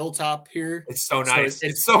little hilltop here. It's so nice. So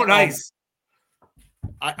it's so nice.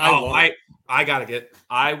 I gotta get.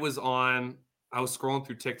 I was scrolling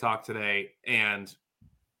through TikTok today, and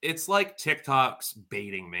it's like TikTok's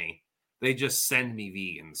baiting me. They just send me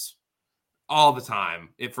vegans all the time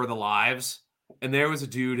for the lives. And there was a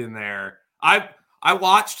dude in there. I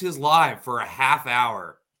watched his live for a half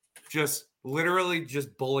hour, just literally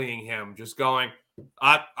just bullying him, just going,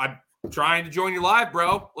 I'm trying to join your live,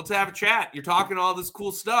 bro. Let's have a chat. You're talking all this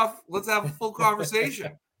cool stuff. Let's have a full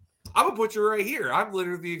conversation. I'm a butcher right here. I'm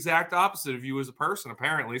literally the exact opposite of you as a person,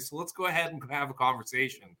 apparently. So let's go ahead and have a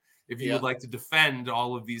conversation if you would like to defend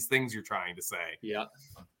all of these things you're trying to say. Yeah.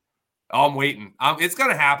 I'm waiting. It's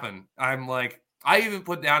going to happen. I'm like, I even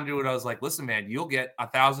put down to it. I was like, listen, man, you'll get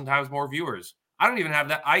 1,000 times more viewers. I don't even have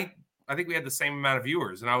that. I think we had the same amount of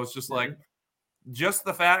viewers. And I was just like, just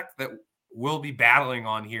the fact that we'll be battling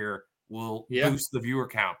on here will boost the viewer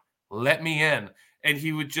count. Let me in. And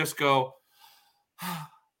he would just go,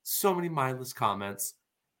 so many mindless comments.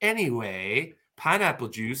 Anyway, pineapple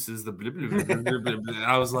juice is the blah, blah, blah, blah, blah, blah.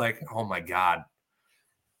 I was like, oh my God.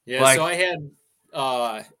 Yeah, like, so I had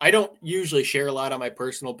I don't usually share a lot on my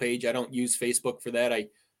personal page. I don't use Facebook for that. I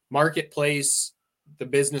marketplace the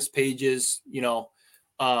business pages, you know.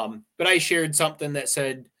 But I shared something that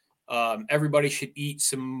said everybody should eat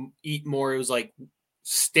more. It was like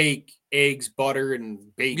steak, eggs, butter,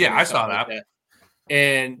 and bacon. Yeah, I saw that. Like that.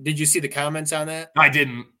 And did you see the comments on that? I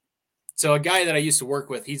didn't. So a guy that I used to work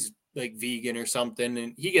with, he's like vegan or something,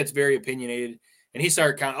 and he gets very opinionated. And he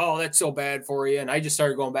started kind of, oh, that's so bad for you. And I just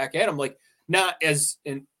started going back at him, like, not as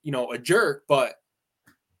a jerk, but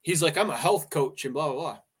he's like, I'm a health coach and blah, blah,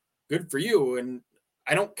 blah. Good for you. And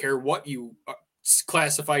I don't care what you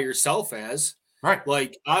classify yourself as. Right.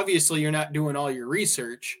 Like, obviously you're not doing all your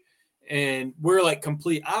research, and we're like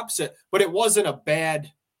complete opposite, but it wasn't a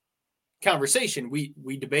bad conversation. We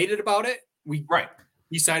debated about it. We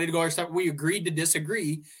decided to go our stuff. We agreed to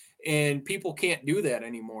disagree, and people can't do that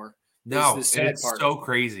anymore. No, it's so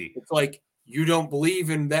crazy. It's like, you don't believe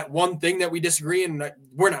in that one thing that we disagree, and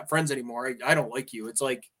we're not friends anymore. I don't like you. It's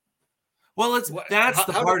like, well, that's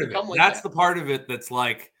the part of it. That's the part of it that's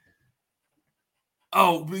like,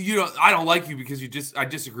 oh, I don't like you because I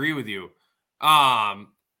disagree with you.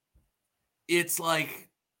 It's like,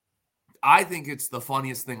 I think it's the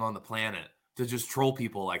funniest thing on the planet to just troll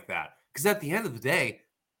people like that. Because at the end of the day,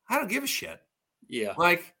 I don't give a shit. Yeah.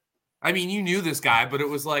 Like, I mean, you knew this guy, but it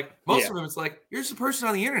was like, most of them, it's like, you're just a person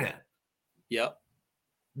on the internet. Yep.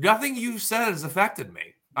 Nothing you've said has affected me.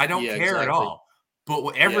 I don't care at all.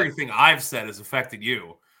 But everything I've said has affected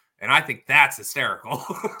you. And I think that's hysterical.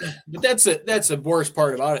 But that's the worst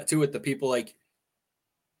part about it, too, with the people. Like,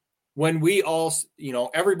 when we all,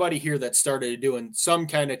 everybody here that started doing some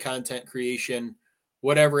kind of content creation,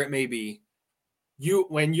 whatever it may be,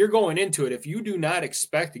 when you're going into it, if you do not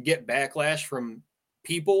expect to get backlash from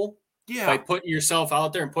people by putting yourself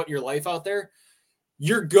out there and putting your life out there,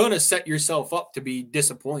 you're going to set yourself up to be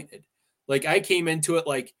disappointed. Like, I came into it,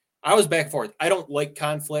 like, I was back and forth. I don't like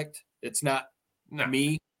conflict. It's not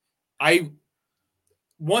me.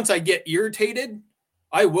 Once I get irritated,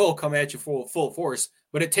 I will come at you full force,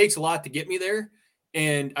 but it takes a lot to get me there.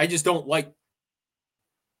 And I just don't like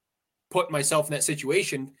putting myself in that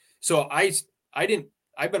situation. So I've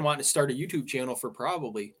been wanting to start a YouTube channel for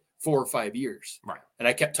probably 4 or 5 years. Right. And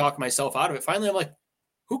I kept talking myself out of it. Finally, I'm like,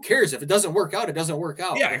 who cares? If it doesn't work out, it doesn't work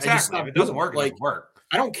out. Yeah, exactly. If it doesn't work, it doesn't work.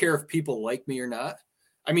 I don't care if people like me or not.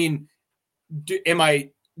 I mean, do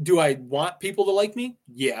I want people to like me?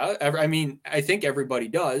 Yeah. I mean, I think everybody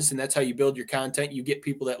does. And that's how you build your content. You get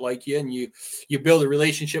people that like you, and you build a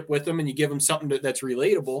relationship with them, and you give them something that's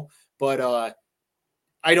relatable. But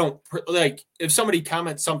I don't like, if somebody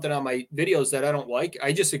comments something on my videos that I don't like,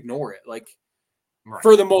 I just ignore it. Like,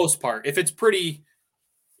 for the most part, if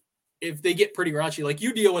they get pretty raunchy, like,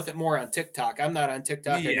 you deal with it more on TikTok. I'm not on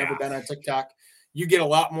TikTok. I've never been on TikTok. You get a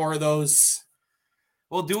lot more of those.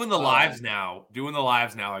 Well, doing the lives now,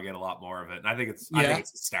 I get a lot more of it. And I think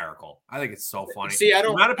it's hysterical. I think it's so funny. See, the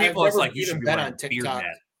amount of people it's like, you should be on TikTok.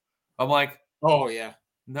 I'm like, oh yeah.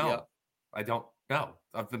 No, I don't know.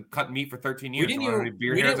 I've been cutting meat for 13 years. We didn't wear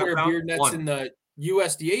beard nets in the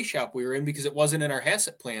USDA shop we were in because it wasn't in our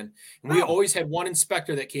HACCP plan. And we always had one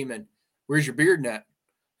inspector that came in. Where's your beard net?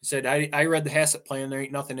 He said, I read the HACCP plan. There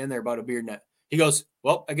ain't nothing in there about a beard net. He goes,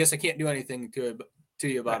 well, I guess I can't do anything to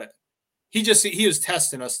you about it. He was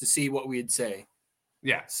testing us to see what we'd say.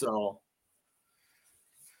 Yeah. So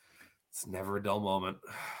it's never a dull moment.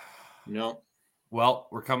 No. Well,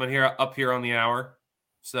 we're coming up here on the hour.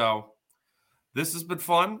 So this has been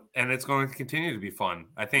fun, and it's going to continue to be fun.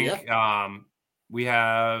 I think we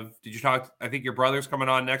have, I think your brother's coming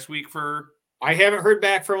on next week I haven't heard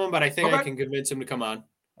back from him, but I think I can convince him to come on.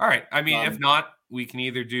 All right. I mean, if not, we can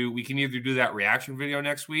either do that reaction video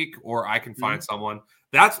next week, or I can find someone.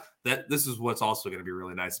 This is what's also going to be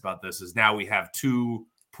really nice about this is now we have 2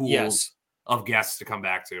 pools of guests to come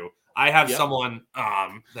back to. I have someone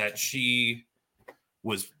that she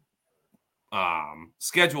was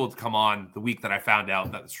scheduled to come on the week that I found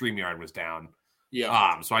out that the StreamYard was down.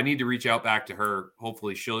 Yeah. So I need to reach out back to her.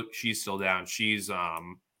 Hopefully she's still down. She's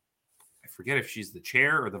I forget if she's the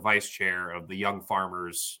chair or the vice chair of the Young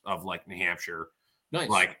Farmers of like New Hampshire,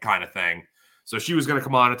 like kind of thing. So she was going to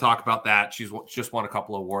come on and talk about that. She's just won a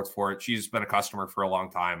couple of awards for it. She's been a customer for a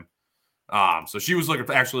long time. So she was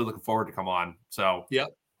actually looking forward to come on. So yeah.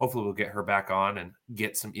 Hopefully we'll get her back on and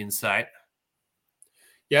get some insight.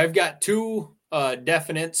 Yeah, I've got 2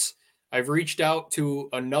 definites. I've reached out to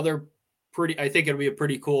another I think it'll be a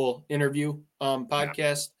pretty cool interview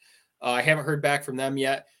podcast. Yeah. I haven't heard back from them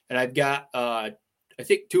yet. And I've got, I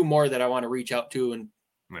think 2 more that I want to reach out to and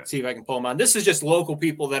see if I can pull them on. This is just local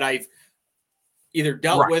people that I've either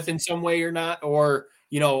dealt with in some way or not, or,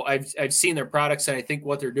 I've seen their products and I think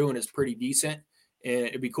what they're doing is pretty decent. And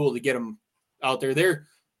it'd be cool to get them out there. They're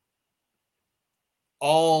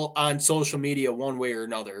all on social media one way or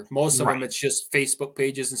another. Most of them, it's just Facebook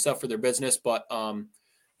pages and stuff for their business. But,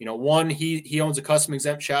 one, he owns a custom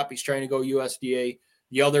exempt shop. He's trying to go USDA.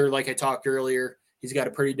 The other, like I talked earlier, he's got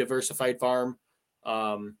a pretty diversified farm.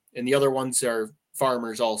 And the other ones are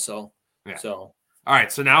farmers also. Yeah. So, all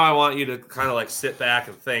right. So now I want you to kind of like sit back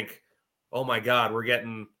and think, oh my God, we're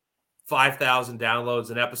getting 5,000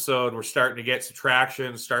 downloads an episode. We're starting to get some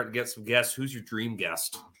traction, starting to get some guests. Who's your dream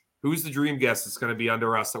guest? Who's the dream guest that's going to be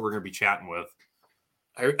under us that we're going to be chatting with?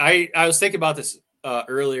 I was thinking about this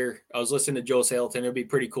earlier. I was listening to Joe Saleton. It'd be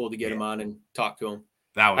pretty cool to get him on and talk to him.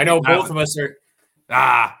 I know both of us are.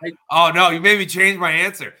 Oh, no, you made me change my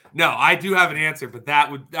answer. No, I do have an answer, but that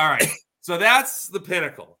would – all right. So that's the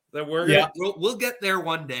pinnacle that we're going to – we'll get there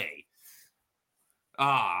one day.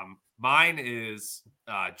 Mine is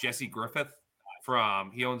Jesse Griffith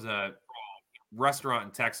he owns a restaurant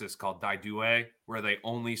in Texas called Daidue, where they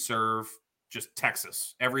only serve just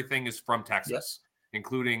Texas. Everything is from Texas,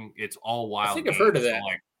 including it's all wild. I think I've heard of that.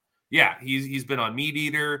 So he's been on Meat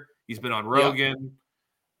Eater. He's been on Rogan.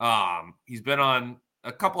 He's been on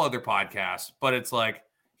a couple other podcasts, but it's like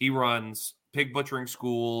he runs pig butchering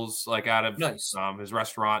schools, like out of his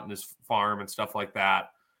restaurant and his farm and stuff like that.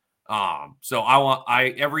 So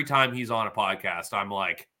every time he's on a podcast, I'm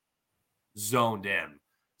like zoned in.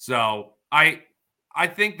 So I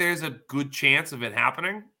think there's a good chance of it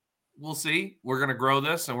happening. We'll see. We're going to grow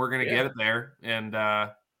this and we're going to get it there, and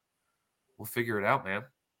we'll figure it out, man.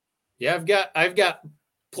 Yeah, I've got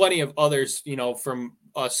plenty of others, from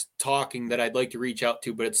us talking that I'd like to reach out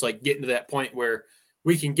to, but it's like getting to that point where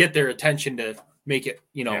we can get their attention to make it,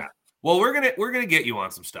 Yeah. Well, we're gonna get you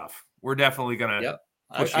on some stuff. We're definitely gonna. Yep.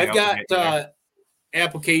 I've got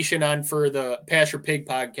application on for the Pasture Pig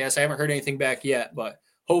podcast. I haven't heard anything back yet, but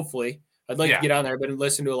hopefully I'd like to get on there. I've been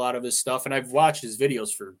listening to a lot of his stuff, and I've watched his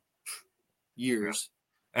videos for years.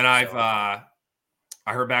 And I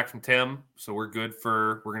heard back from Tim, so we're good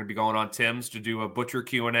we're going to be going on Tim's to do a butcher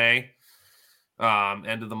Q&A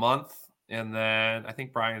end of the month. And then I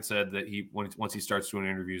think Brian said that once he starts doing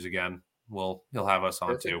interviews again, he'll have us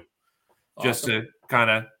on too. Awesome. Just to kind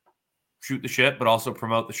of shoot the shit, but also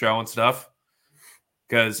promote the show and stuff.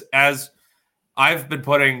 Because as I've been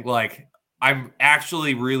putting, I'm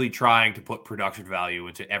actually really trying to put production value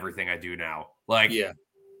into everything I do now.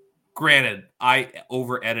 Granted, I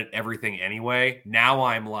over edit everything anyway. Now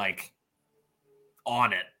I'm on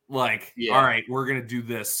it. All right, we're going to do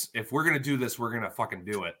this. If we're going to do this, we're going to fucking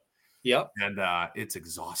do it. Yep. And it's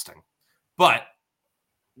exhausting. But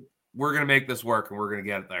we're going to make this work and we're going to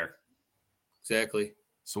get it there. Exactly.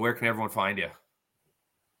 So where can everyone find you?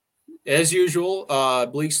 As usual,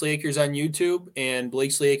 Bleaksley Acres on YouTube and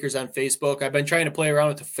Bleaksley Acres on Facebook. I've been trying to play around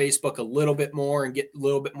with the Facebook a little bit more and get a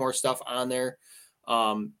little bit more stuff on there.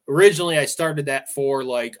 Originally, I started that for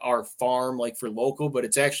our farm, for local, but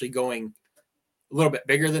it's actually going a little bit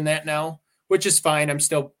bigger than that now, which is fine. I'm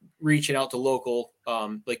still reaching out to local,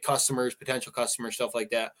 customers, potential customers, stuff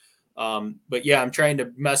like that. But yeah, I'm trying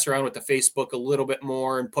to mess around with the Facebook a little bit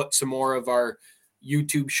more and put some more of our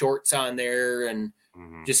YouTube shorts on there and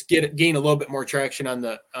just gain a little bit more traction on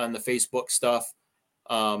the Facebook stuff.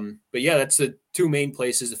 But yeah, that's the 2 main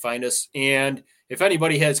places to find us. And if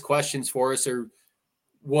anybody has questions for us or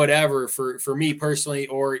whatever for me personally,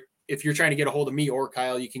 or if you're trying to get a hold of me or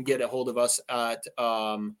Kyle, you can get a hold of us at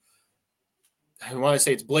I want to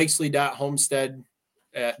say it's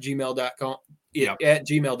blakesley.homestead@gmail.com at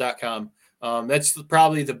gmail.com. That's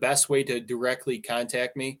probably the best way to directly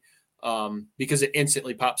contact me, because it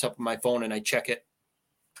instantly pops up on my phone and I check it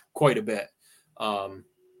quite a bit.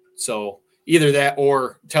 So either that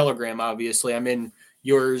or Telegram. Obviously, I'm in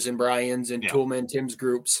yours and Brian's and Toolman Tim's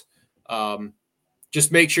groups.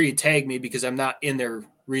 Just make sure you tag me because I'm not in there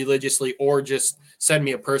religiously, or just send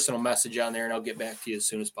me a personal message on there and I'll get back to you as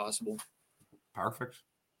soon as possible. Perfect.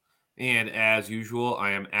 And as usual,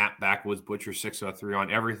 I am at Backwoods Butcher 603 on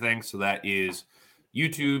everything. So that is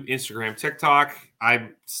YouTube, Instagram, TikTok.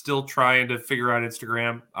 I'm still trying to figure out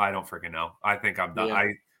Instagram. I don't freaking know. I think I'm done.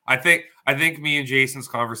 Yeah. I think me and Jason's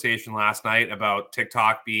conversation last night about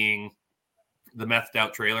TikTok being the methed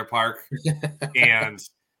out trailer park and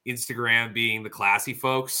Instagram being the classy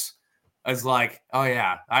folks. I was like, oh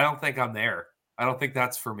yeah, I don't think I'm there. I don't think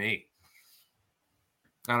that's for me.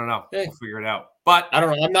 I don't know. We'll figure it out. But I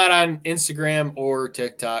don't know. I'm not on Instagram or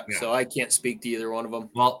TikTok, so I can't speak to either one of them.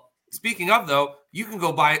 Well, speaking of, though, you can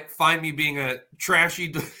go find me being a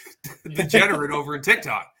trashy degenerate over in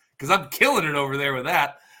TikTok because I'm killing it over there with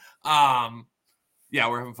that. Yeah,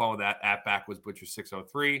 we're having fun with that at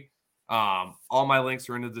BackwoodsButcher603. All my links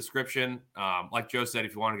are in the description. Like Joe said,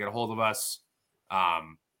 if you want to get a hold of us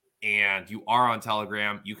and you are on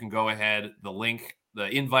Telegram, you can go ahead. The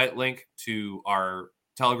invite link to our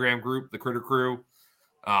Telegram group, the Critter Crew,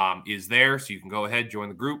 is there. So you can go ahead, join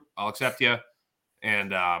the group. I'll accept you.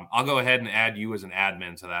 And I'll go ahead and add you as an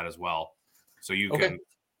admin to that as well. So you can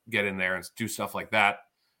get in there and do stuff like that.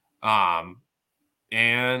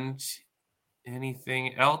 And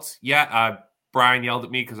anything else? Yeah, Brian yelled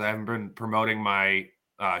at me because I haven't been promoting my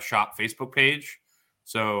shop Facebook page.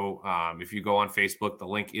 So if you go on Facebook, the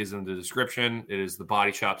link is in the description. It is the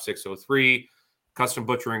Body Shop 603, Custom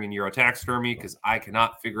Butchering and Eurotaxidermy, because I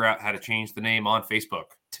cannot figure out how to change the name on Facebook.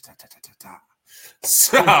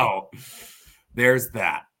 So there's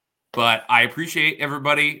that. But I appreciate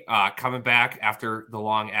everybody coming back after the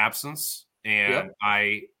long absence. And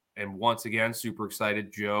I am once again super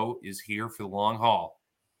excited. Joe is here for the long haul.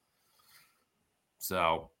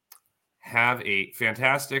 So have a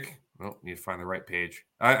fantastic... Oh, need to find the right page.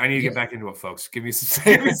 I need to get back into it, folks. Give me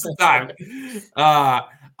some time.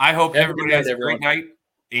 I hope everybody has a great night,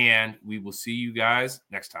 and we will see you guys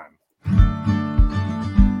next time.